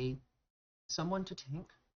someone to tank,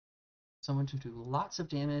 someone to do lots of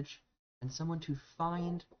damage, and someone to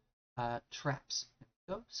find traps.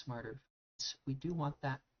 There we go, smarter. We do want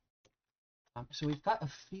that. So we've got a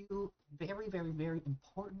few very, very, very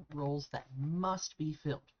important roles that must be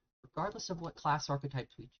filled. Regardless of what class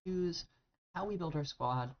archetypes we choose, how we build our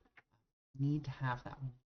squad, we need to have that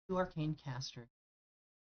one. 2 arcane caster,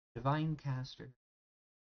 divine caster,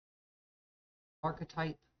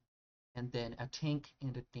 archetype, and then a tank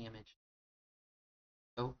and a damage.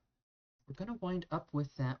 So we're going to wind up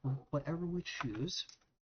with that whatever we choose.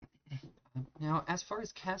 Now, as far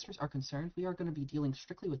as casters are concerned, we are going to be dealing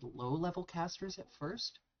strictly with low-level casters at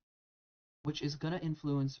first, which is going to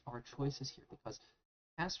influence our choices here, because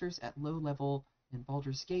casters at low level in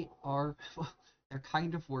Baldur's Gate are, well, they're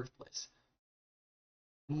kind of worthless.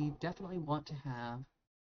 We definitely want to have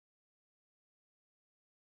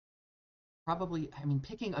probably, I mean,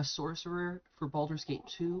 picking a sorcerer for Baldur's Gate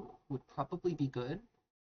 2 would probably be good,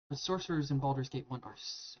 but sorcerers in Baldur's Gate 1 are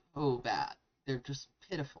so bad. They're just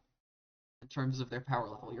pitiful in terms of their power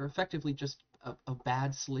level. You're effectively just a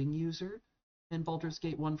bad sling user in Baldur's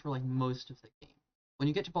Gate 1 for like most of the game. When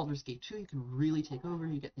you get to Baldur's Gate 2, you can really take over.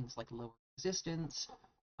 You get things like lower resistance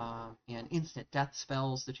and instant death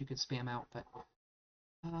spells that you could spam out. But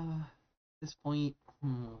at this point, I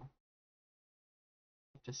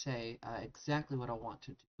have to say exactly what I want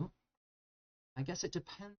to do. I guess it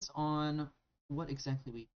depends on what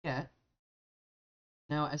exactly we get.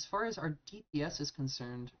 Now, as far as our DPS is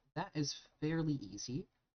concerned, that is fairly easy.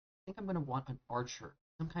 I think I'm going to want an archer,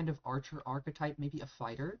 some kind of archer archetype, maybe a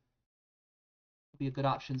fighter. Would be a good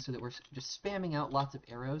option so that we're just spamming out lots of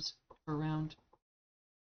arrows per round.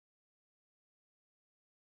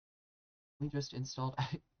 We just installed, I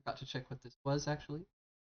forgot to check what this was actually,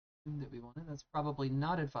 that we wanted. That's probably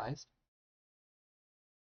not advised.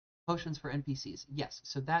 Potions for NPCs. Yes,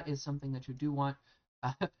 so that is something that you do want.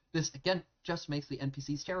 This, again, just makes the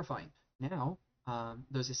NPCs terrifying. Now,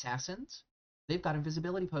 those assassins, they've got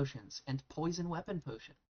invisibility potions and poison weapon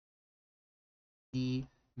potion. The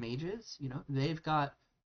mages, they've got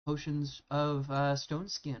potions of stone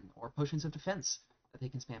skin or potions of defense that they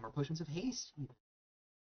can spam, or potions of haste even.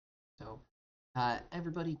 So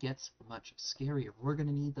everybody gets much scarier. We're going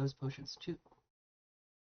to need those potions too.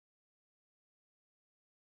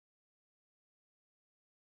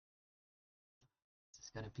 This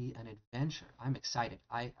is going to be an adventure. I'm excited.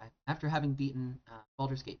 I after having beaten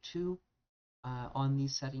Baldur's Gate 2 on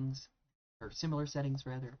these settings, or similar settings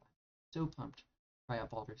rather, I'm so pumped to try out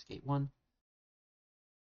Baldur's Gate 1.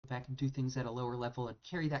 Go back and do things at a lower level and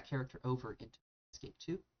carry that character over into Baldur's Gate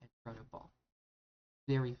 2 and Chrono Ball.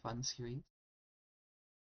 Very fun series.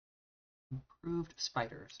 Improved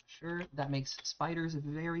spiders. Sure, that makes spiders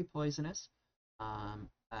very poisonous.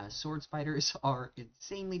 Sword spiders are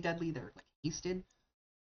insanely deadly. They're like hasted.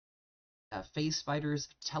 Phase spiders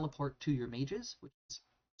teleport to your mages, which is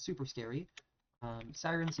super scary.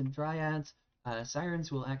 Sirens and dryads.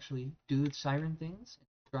 Sirens will actually do siren things.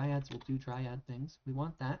 Dryads will do dryad things. We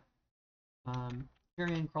want that.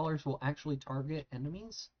 Carrion crawlers will actually target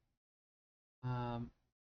enemies. Why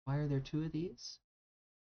are there 2 of these?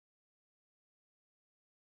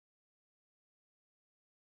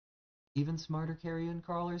 Even smarter carrion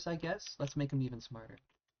crawlers, I guess. Let's make them even smarter.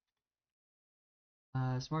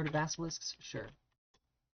 Smarter basilisks? Sure.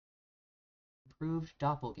 Improved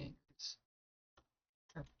doppelgangers.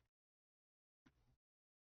 Sure.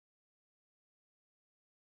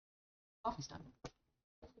 Coffee's done.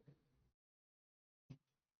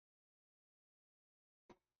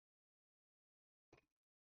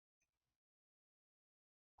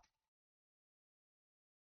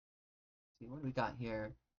 See, what do we got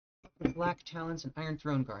here? Black Talons and Iron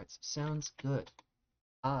Throne Guards. Sounds good.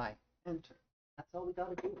 I enter. That's all we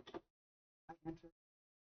gotta do. I enter.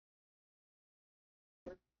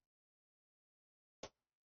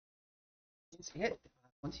 That's it.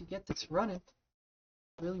 Once you get this running, it's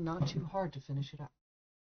really not too hard to finish it up.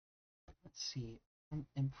 Let's see.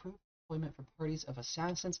 Improve deployment for parties of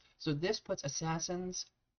assassins. So this puts assassins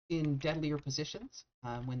in deadlier positions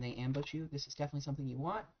when they ambush you. This is definitely something you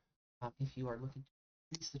want if you are looking to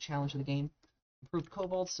increase the challenge of the game. Improved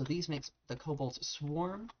kobolds. So these makes the kobolds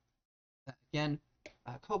swarm. Again,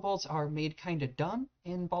 kobolds are made kind of dumb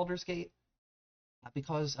in Baldur's Gate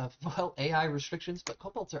because of, well, AI restrictions, but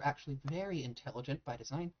kobolds are actually very intelligent by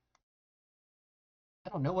design. I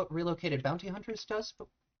don't know what Relocated Bounty Hunters does, but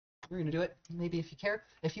we're going to do it, maybe if you care.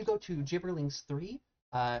 If you go to Gibberlings 3,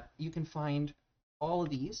 you can find all of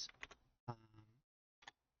these.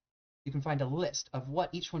 You can find a list of what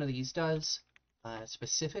each one of these does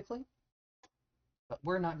specifically, but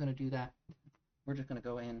we're not going to do that. We're just going to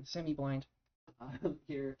go in semi-blind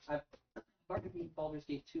here. I've hard to beat Baldur's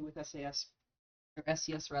Gate 2 with SAS, or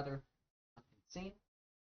SCS rather. Insane.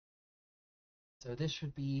 So this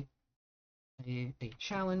should be a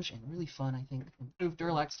challenge and really fun, I think. Improved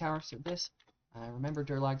Durlag's Tower. So this, remember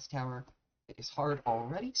Durlag's Tower is hard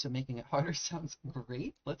already, so making it harder sounds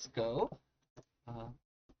great. Let's go.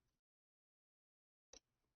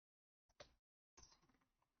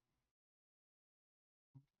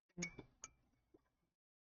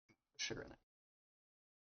 Sugar in it.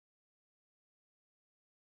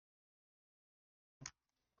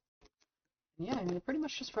 Yeah, I mean, it pretty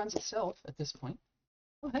much just runs itself at this point.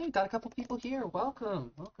 Oh, hey, got a couple people here.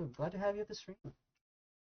 Welcome, welcome. Glad to have you at the stream.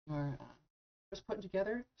 We're just putting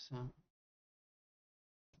together some.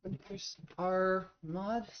 Here's our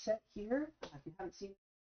mod set here. If you haven't seen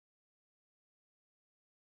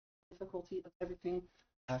the difficulty of everything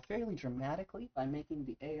fairly dramatically by making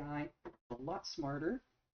the AI a lot smarter.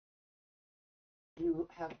 You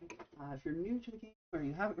have, if you're new to the game or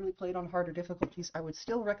you haven't really played on harder difficulties, I would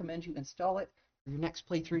still recommend you install it for your next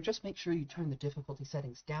playthrough. Just make sure you turn the difficulty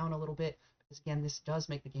settings down a little bit, because again, this does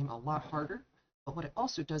make the game a lot harder. But what it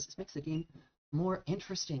also does is makes the game more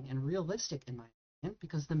interesting and realistic, in my opinion,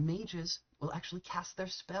 because the mages will actually cast their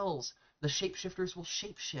spells, the shapeshifters will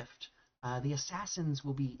shapeshift, the assassins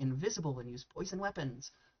will be invisible and use poison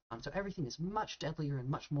weapons. So everything is much deadlier and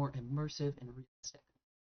much more immersive and realistic.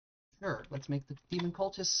 Sure, let's make the demon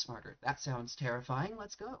cultists smarter. That sounds terrifying.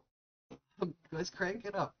 Let's go. Let's crank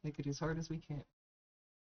it up. Make it as hard as we can.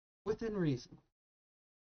 Within reason.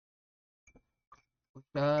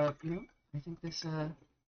 I think this does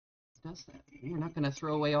that. We're not going to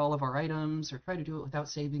throw away all of our items or try to do it without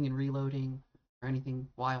saving and reloading or anything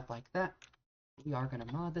wild like that. We are going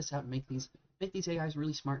to mod this out and make these AIs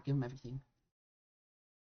really smart, give them everything.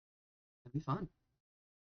 It'll be fun.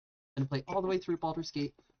 I'm going to play all the way through Baldur's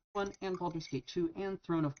Gate 1 and Baldur's Gate 2 and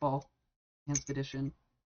Throne of Ball Enhanced Edition.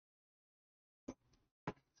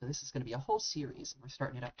 So this is going to be a whole series, and we're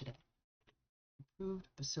starting it up today. Improved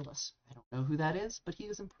Bacillus. I don't know who that is, but he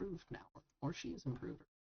is improved now, or she is improved.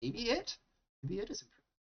 Maybe it is improved.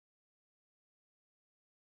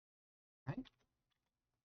 Right?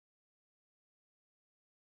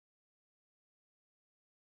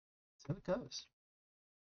 So it goes.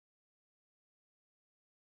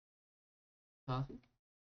 Coffee.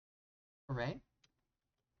 Hooray.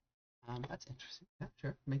 That's interesting. Yeah,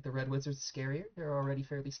 sure. Make the red wizards scarier. They're already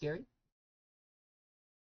fairly scary.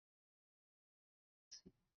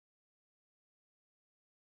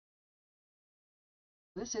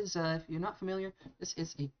 This is, if you're not familiar, this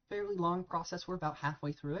is a fairly long process. We're about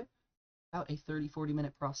halfway through it. About a 30-40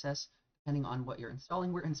 minute process, depending on what you're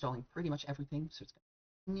installing. We're installing pretty much everything, so it's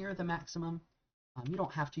near the maximum. You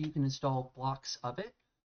don't have to. You can install blocks of it.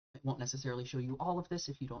 It won't necessarily show you all of this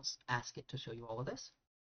if you don't ask it to show you all of this.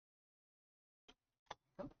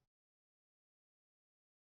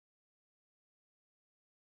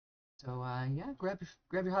 So yeah, grab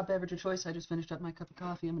your hot beverage of choice. I just finished up my cup of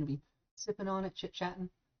coffee. I'm going to be sipping on it, chit-chatting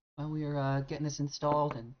while we are getting this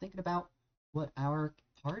installed and thinking about what our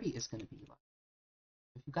party is going to be like.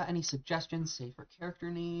 If you've got any suggestions, say for character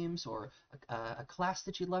names or a class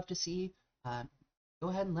that you'd love to see, go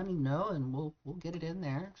ahead and let me know, and we'll get it in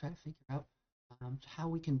there. Try to figure out how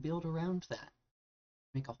we can build around that.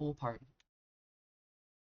 Make a whole party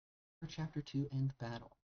for Chapter 2 End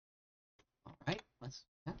Battle. Alright,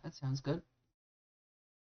 yeah, that sounds good.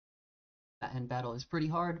 That end battle is pretty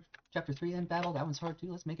hard. Chapter 3 end battle, that one's hard too.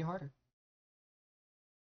 Let's make it harder.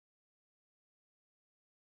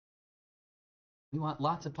 We want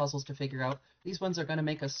lots of puzzles to figure out. These ones are going to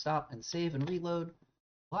make us stop and save and reload.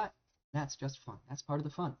 But that's just fun. That's part of the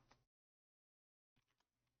fun.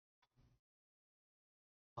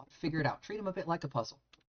 Figure it out. Treat them a bit like a puzzle.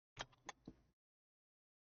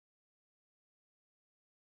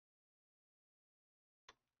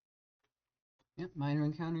 Yep, minor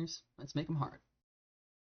encounters. Let's make them hard.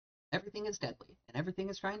 Everything is deadly, and everything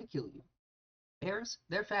is trying to kill you. Bears,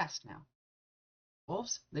 they're fast now.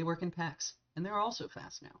 Wolves, they work in packs, and they're also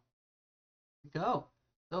fast now. Go.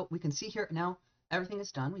 So we can see here now, everything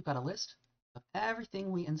is done. We've got a list of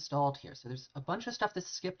everything we installed here. So there's a bunch of stuff that's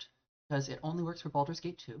skipped because it only works for Baldur's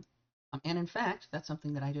Gate 2. And in fact, that's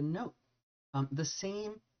something that I didn't note. The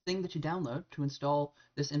same thing that you download to install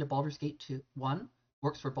this into Baldur's Gate 1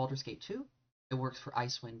 works for Baldur's Gate 2. It works for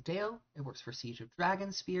Icewind Dale. It works for Siege of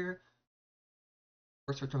Dragonspear. It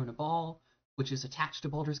works for Throne of Ball, which is attached to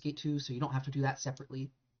Baldur's Gate 2, so you don't have to do that separately.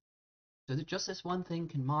 So that just this one thing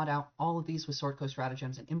can mod out all of these with Sword Coast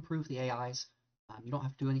stratagems and improve the AIs. You don't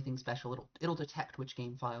have to do anything special. It'll detect which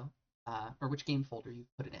game file or which game folder you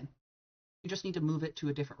put it in. You just need to move it to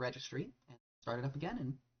a different registry and start it up again,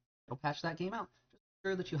 and it'll patch that game out. Just make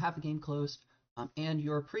sure that you have the game closed, and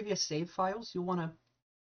your previous save files, you'll want to,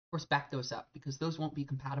 of course, back those up, because those won't be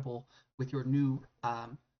compatible with your new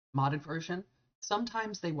modded version.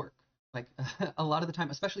 Sometimes they work. Like, a lot of the time,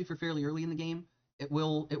 especially for fairly early in the game, it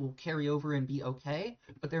will carry over and be okay,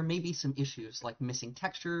 but there may be some issues, like missing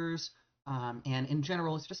textures, and in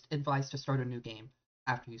general, it's just advised to start a new game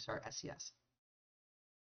after you start SCS.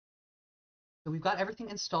 So we've got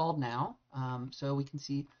everything installed now, so we can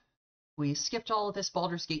see we skipped all of this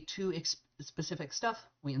Baldur's Gate 2 specific stuff.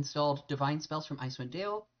 We installed divine spells from Icewind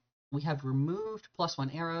Dale. We have removed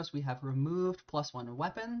 +1 arrows. We have removed +1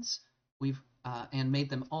 weapons. We've and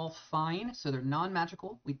made them all fine, so they're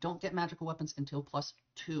non-magical. We don't get magical weapons until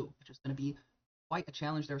 +2, which is going to be quite a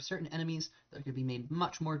challenge. There are certain enemies that are going to be made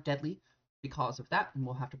much more deadly because of that, and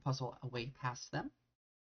we'll have to puzzle a way past them.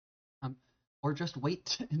 Or just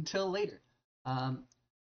wait until later.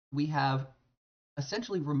 We have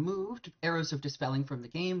essentially removed arrows of dispelling from the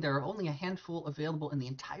game. There are only a handful available in the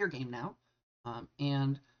entire game now,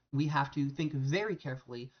 and we have to think very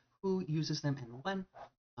carefully who uses them and when.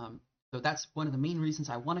 So that's one of the main reasons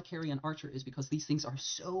I want to carry an archer, is because these things are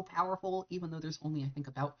so powerful, even though there's only, I think,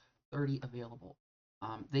 about 30 available.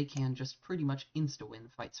 They can just pretty much insta-win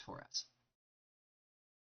fights for us.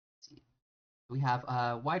 We have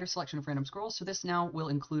a wider selection of random scrolls, so this now will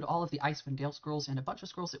include all of the Icewind Dale scrolls and a bunch of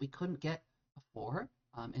scrolls that we couldn't get before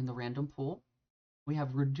in the random pool. We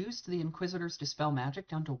have reduced the Inquisitor's Dispel Magic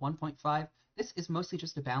down to 1.5. This is mostly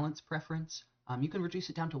just a balance preference. You can reduce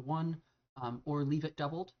it down to 1 or leave it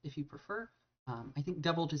doubled if you prefer. I think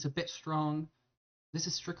doubled is a bit strong. This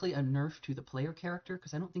is strictly a nerf to the player character,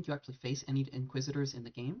 because I don't think you actually face any Inquisitors in the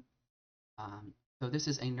game. So this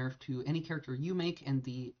is a nerf to any character you make and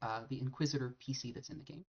the Inquisitor PC that's in the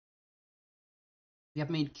game. We have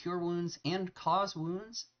made Cure Wounds and Cause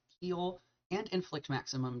Wounds, heal, and inflict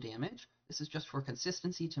maximum damage. This is just for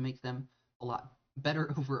consistency, to make them a lot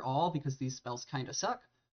better overall, because these spells kind of suck.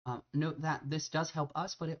 Note that this does help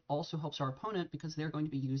us, but it also helps our opponent, because they're going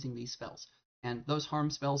to be using these spells. And those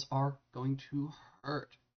harm spells are going to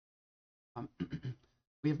hurt.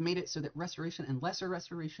 We have made it so that Restoration and Lesser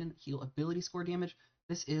Restoration heal ability score damage.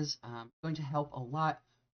 This is going to help a lot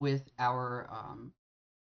with our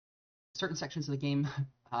certain sections of the game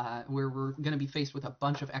where we're going to be faced with a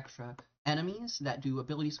bunch of extra enemies that do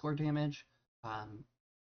ability score damage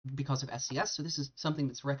because of SCS. So this is something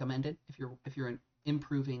that's recommended if you're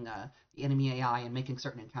improving the enemy AI and making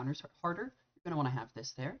certain encounters harder. You're going to want to have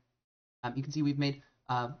this there. You can see we've made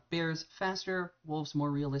bears faster, wolves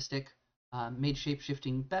more realistic, made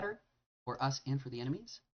shape-shifting better for us and for the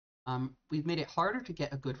enemies. We've made it harder to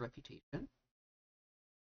get a good reputation.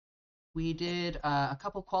 We did a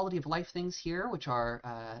couple quality of life things here, which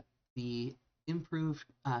are the improved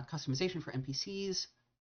customization for NPCs,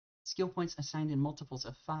 skill points assigned in multiples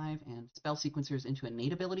of 5, and spell sequencers into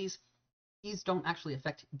innate abilities. These don't actually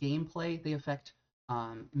affect gameplay. They affect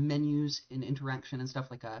menus and interaction and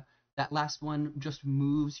stuff like that last one just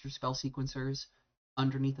moves your spell sequencers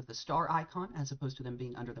underneath of the star icon, as opposed to them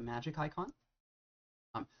being under the magic icon.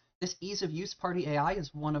 This ease of use party AI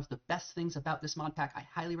is one of the best things about this mod pack. I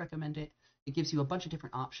highly recommend it. It gives you a bunch of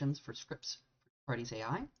different options for scripts for party's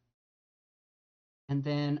AI. And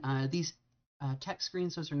then these text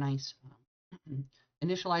screens, those are nice.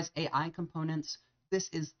 Initialize AI components. This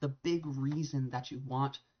is the big reason that you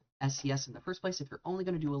want SCS in the first place. If you're only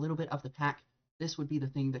going to do a little bit of the pack, this would be the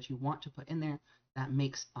thing that you want to put in there. That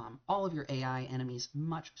makes all of your AI enemies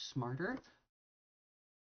much smarter.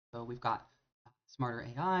 So we've got smarter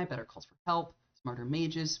AI, better calls for help, smarter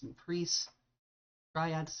mages and priests,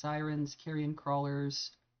 dryad sirens, carrion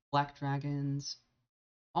crawlers, black dragons,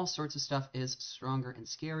 all sorts of stuff is stronger and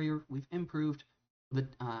scarier. We've improved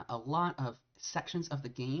a lot of sections of the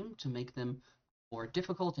game to make them more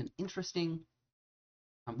difficult and interesting.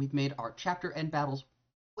 We've made our chapter end battles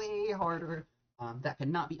way harder. That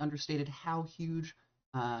cannot be understated how huge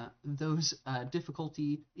those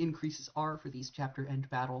difficulty increases are for these chapter end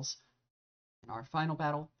battles in our final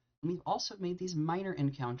battle. And we've also made these minor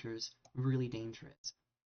encounters really dangerous.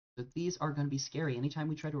 So these are going to be scary. Anytime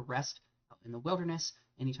we try to rest out in the wilderness,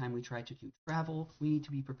 anytime we try to do travel, we need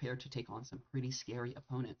to be prepared to take on some pretty scary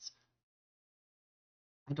opponents.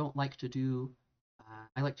 I don't like to do,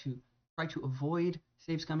 I like to try to avoid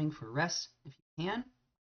save scumming for rest if you can.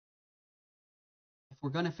 If we're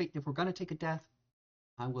gonna take a death,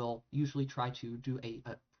 I will usually try to do a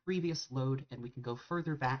previous load, and we can go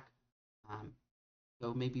further back.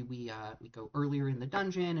 So maybe we go earlier in the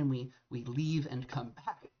dungeon, and we leave and come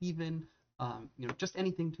back. Even just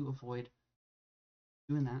anything to avoid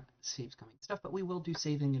doing that save scumming stuff. But we will do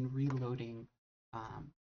saving and reloading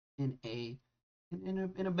in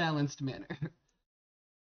a balanced manner.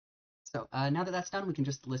 So now that that's done, we can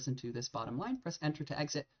just listen to this bottom line. Press enter to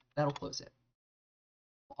exit. That'll close it.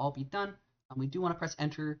 We'll all be done. We do want to press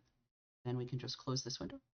enter, then we can just close this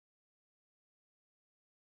window.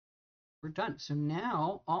 We're done. So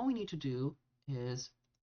now all we need to do is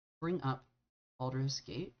bring up Baldur's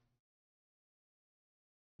Gate.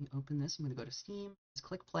 And open this. I'm going to go to Steam. Just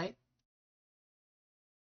click play.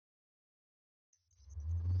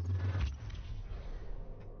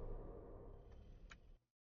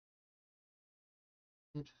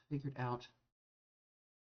 It figured out.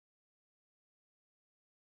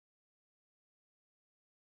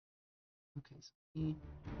 Okay, so let me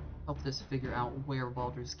help this figure out where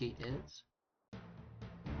Baldur's Gate is. I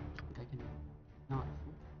think I can not.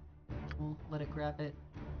 We'll let it grab it.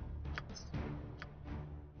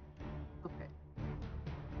 Okay.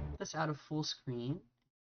 Put this out of full screen.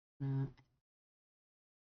 Find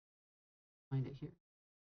it here.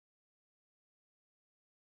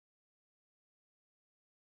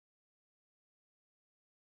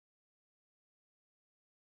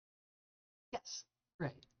 Yes,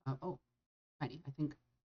 right. Oh, tiny. I think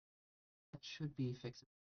that should be fixed.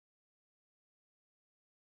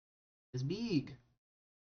 It's big.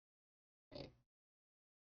 Okay.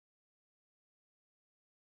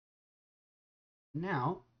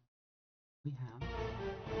 Now we have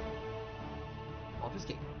Baldur's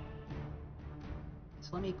Gate. So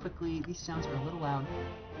let me quickly. These sounds are a little loud.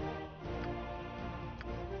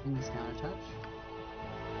 Bring this down a touch.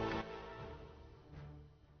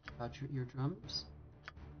 About your eardrums.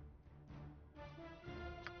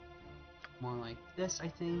 More like this, I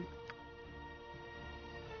think.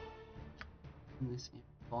 Bring this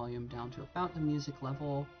volume down to about the music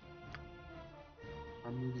level.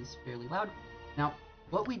 Our movie's fairly loud. Now,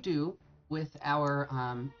 what we do with our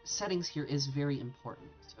settings here is very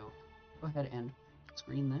important. So go ahead and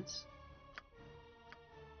screen this.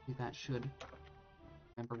 I think that should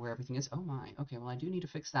remember where everything is. Oh my. Okay, well I do need to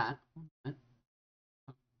fix that.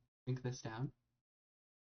 Shrink this down.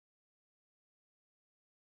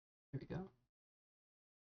 There we go.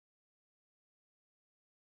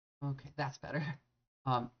 Okay, that's better.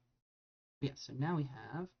 Yeah, so now we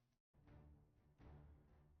have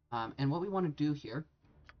and what we want to do here,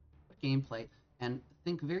 gameplay, and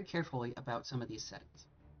think very carefully about some of these settings.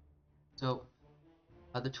 So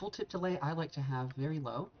the tooltip delay I like to have very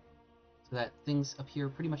low, so that things appear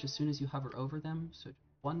pretty much as soon as you hover over them, so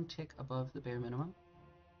one tick above the bare minimum.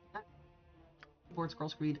 Keyboard scroll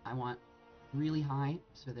speed I want really high,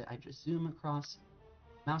 so that I just zoom across.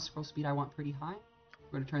 Mouse scroll speed I want pretty high.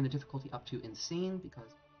 We're going to turn the difficulty up to insane,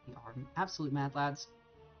 because we are absolute mad lads.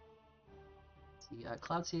 The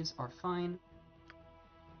cloud saves are fine.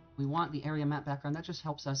 We want the area map background. That just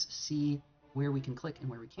helps us see where we can click and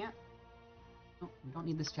where we can't. Oh, we don't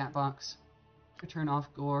need this chat box. Turn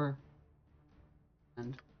off gore.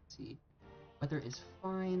 And see. Weather is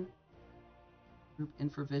fine. Group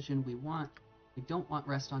infravision we want. We don't want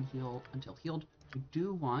rest on heal until healed. We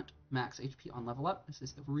do want max HP on level up. This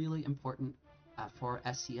is really important for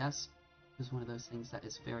SCS. This is one of those things that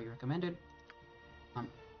is very recommended.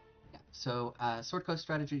 Yeah, so Sword Coast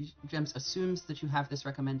Strategy Gems assumes that you have this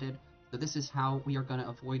recommended. So this is how we are going to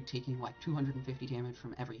avoid taking like 250 damage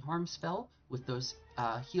from every harm spell. With those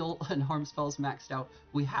heal and harm spells maxed out,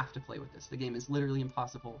 we have to play with this. The game is literally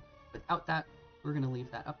impossible without that. We're going to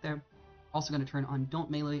leave that up there. Also going to turn on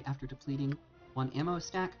Don't Melee after depleting 1 ammo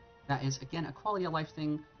stack. That is, again, a quality of life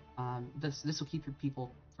thing. This will keep your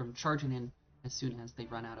people from charging in as soon as they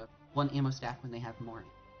run out of 1 ammo stack when they have more.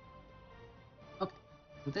 Okay,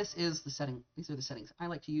 so this is the setting. These are the settings I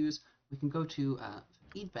like to use. We can go to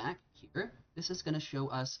feedback here. This is going to show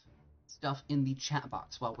us stuff in the chat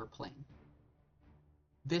box while we're playing.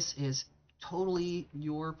 This is totally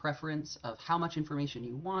your preference of how much information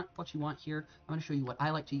you want, what you want here. I'm going to show you what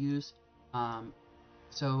I like to use. I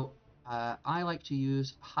like to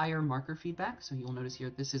use higher marker feedback. So you'll notice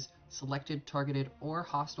here, this is selected, targeted, or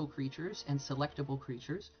hostile creatures, and selectable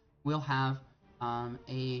creatures will have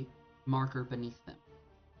a marker beneath them.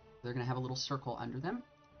 They're going to have a little circle under them.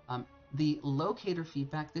 The locator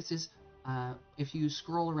feedback, this is, if you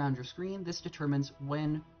scroll around your screen, this determines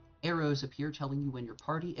when arrows appear telling you when your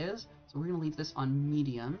party is. So we're going to leave this on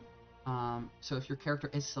medium. So if your character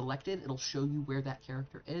is selected, it'll show you where that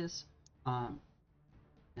character is.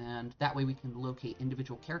 And that way we can locate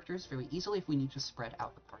individual characters very easily if we need to spread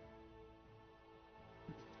out the party.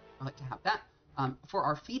 I like to have that. For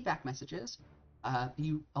our feedback messages, a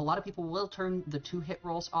lot of people will turn the 2-hit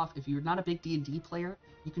rolls off. If you're not a big D&D player,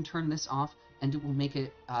 you can turn this off, and it will make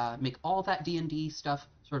it make all that D&D stuff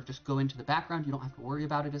sort of just go into the background. You don't have to worry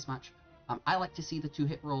about it as much. I like to see the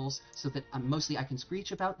 2-hit rolls so that mostly I can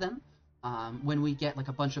screech about them when we get like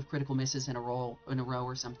a bunch of critical misses in a row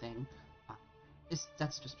or something.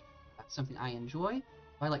 That's something I enjoy.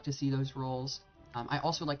 So I like to see those rolls. I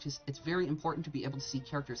also like to. It's very important to be able to see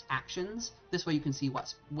characters' actions. This way you can see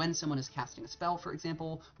when someone is casting a spell, for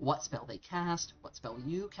example, what spell they cast, what spell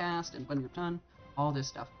you cast, and when you're done. All this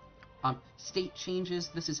stuff. State changes.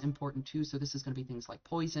 This is important too. So this is going to be things like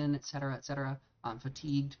poison, etc., etc.,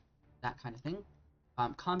 fatigued, that kind of thing.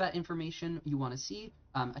 Combat information you want to see: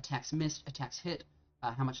 attacks missed, attacks hit,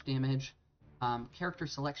 how much damage. Character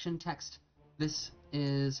selection text. This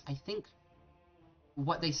is, I think,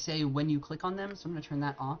 what they say when you click on them, so I'm going to turn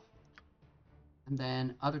that off. And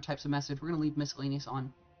then other types of message, we're going to leave miscellaneous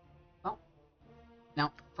on. Well,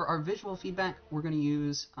 now for our visual feedback, we're going to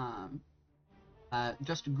use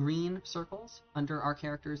just green circles under our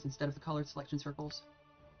characters instead of the colored selection circles.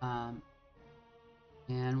 And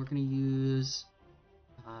we're going to use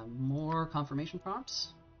more confirmation prompts.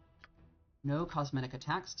 No cosmetic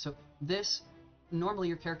attacks. So this, normally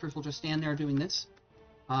your characters will just stand there doing this.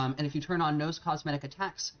 And if you turn on no cosmetic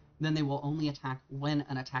attacks, then they will only attack when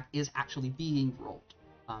an attack is actually being rolled.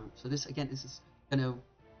 So this, again, is going to,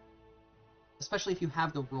 especially if you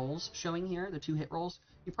have the rolls showing here, the 2-hit rolls,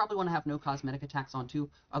 you probably want to have no cosmetic attacks on too,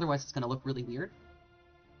 otherwise it's going to look really weird.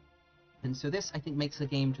 And so this, I think, makes the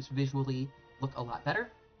game just visually look a lot better.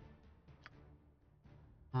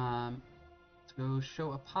 Let's go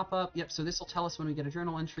show a pop-up. Yep, so this will tell us when we get a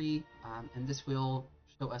journal entry, and this will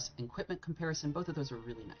show us equipment comparison. Both of those are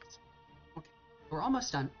really nice. Okay, we're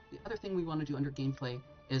almost done. The other thing we want to do under gameplay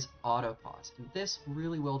is auto pause, and this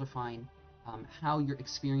really will define how your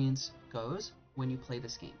experience goes when you play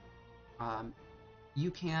this game. You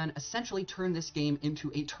can essentially turn this game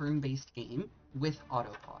into a turn-based game with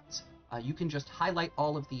auto pause. You can just highlight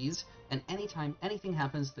all of these, and anytime anything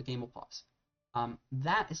happens, the game will pause.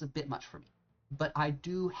 That is a bit much for me, but I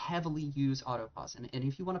do heavily use autopause, and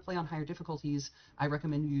if you want to play on higher difficulties, I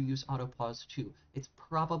recommend you use autopause too. It's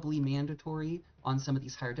probably mandatory on some of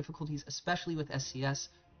these higher difficulties, especially with SCS,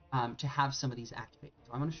 to have some of these activated.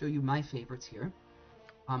 So I'm going to show you my favorites here.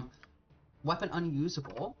 Weapon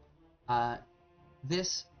unusable.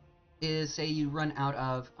 This is, say you run out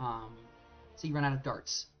of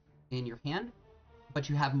darts in your hand, but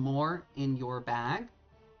you have more in your bag.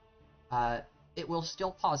 It will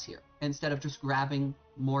still pause here instead of just grabbing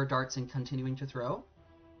more darts and continuing to throw.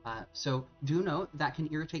 So do note that can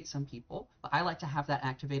irritate some people, but I like to have that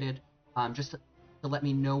activated just to let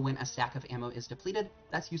me know when a stack of ammo is depleted.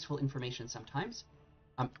 That's useful information sometimes.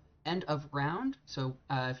 End of round. So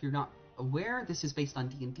if you're not aware, this is based on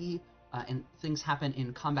D&D, and things happen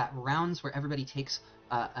in combat rounds where everybody takes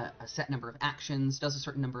a set number of actions, does a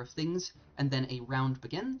certain number of things, and then a round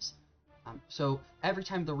begins. So every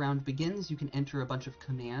time the round begins, you can enter a bunch of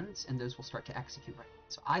commands, and those will start to execute right away.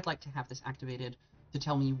 So I'd like to have this activated to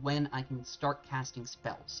tell me when I can start casting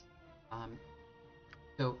spells.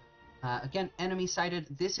 Again, enemy sighted.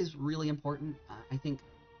 This is really important. I think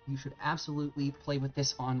you should absolutely play with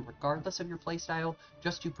this on regardless of your playstyle,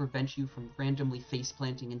 just to prevent you from randomly face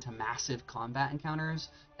planting into massive combat encounters.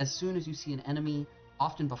 As soon as you see an enemy,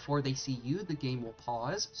 often before they see you, the game will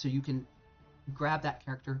pause, so you can grab that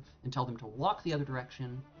character and tell them to walk the other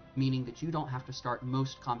direction, meaning that you don't have to start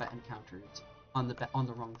most combat encounters on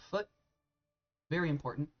the wrong foot. Very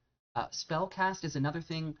important. Spell cast is another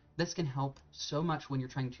thing. This can help so much when you're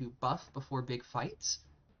trying to buff before big fights.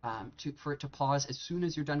 For it to pause as soon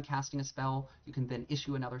as you're done casting a spell, you can then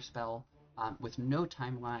issue another spell with no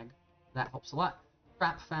time lag. That helps a lot.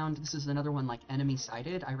 Trap found, this is another one like enemy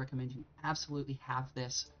sighted. I recommend you absolutely have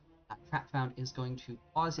this. Trap found is going to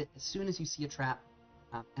pause it as soon as you see a trap,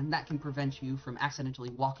 and that can prevent you from accidentally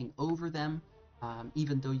walking over them,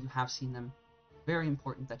 even though you have seen them. Very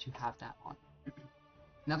important that you have that on.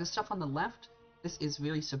 Now, the stuff on the left, this is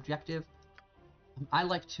very subjective. I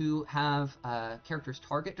like to have character's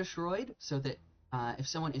target destroyed so that if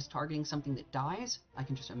someone is targeting something that dies, I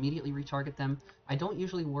can just immediately retarget them. I don't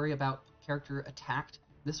usually worry about character attacked.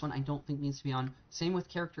 This one I don't think needs to be on. Same with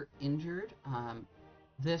character injured.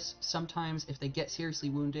 This, sometimes, if they get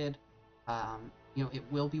seriously wounded, it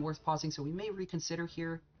will be worth pausing, so we may reconsider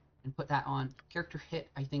here and put that on. Character hit,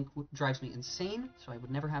 I think, drives me insane, so I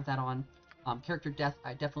would never have that on. Character death,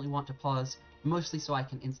 I definitely want to pause, mostly so I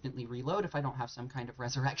can instantly reload if I don't have some kind of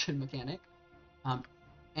resurrection mechanic.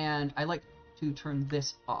 And I like to turn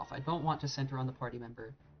this off. I don't want to center on the party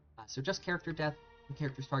member. So just character death, the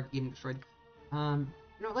character's target getting destroyed.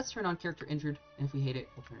 Let's turn on character injured, and if we hate it,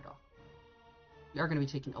 we'll turn it off. We are going to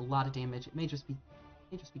be taking a lot of damage. It may just be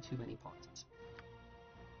too many pauses.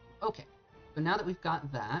 Okay, so now that we've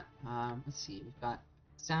got that, let's see. We've got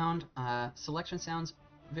sound. Selection sounds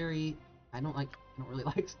very. I don't really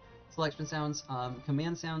like selection sounds.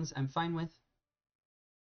 Command sounds I'm fine with.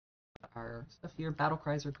 Our stuff here. Battle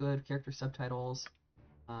cries are good. Character subtitles.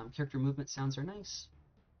 Character movement sounds are nice.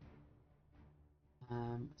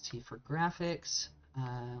 Let's see, for graphics.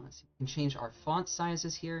 Let's see. We can change our font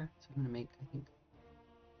sizes here. So I'm going to make, I think,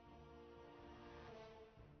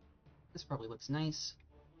 this probably looks nice.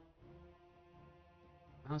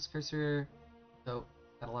 Mouse cursor. So,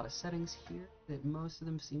 got a lot of settings here that most of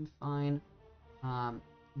them seem fine.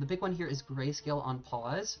 The big one here is grayscale on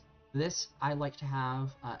pause. This I like to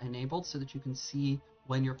have enabled so that you can see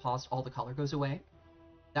when you're paused, all the color goes away.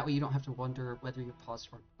 That way you don't have to wonder whether you're paused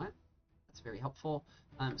or not. That's very helpful.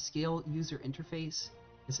 Scale user interface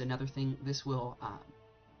is another thing. This will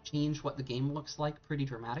change what the game looks like pretty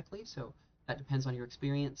dramatically, so that depends on your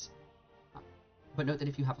experience. But note that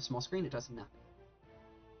if you have a small screen, it does nothing.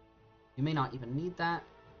 You may not even need that.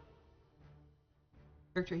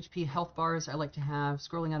 Character HP health bars I like to have.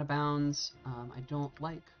 Scrolling out of bounds, I don't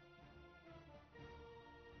like.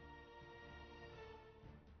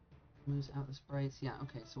 Moves out the sprites. Yeah,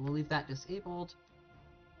 okay, so we'll leave that disabled.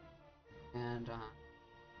 And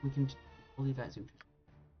we'll leave that zoomed.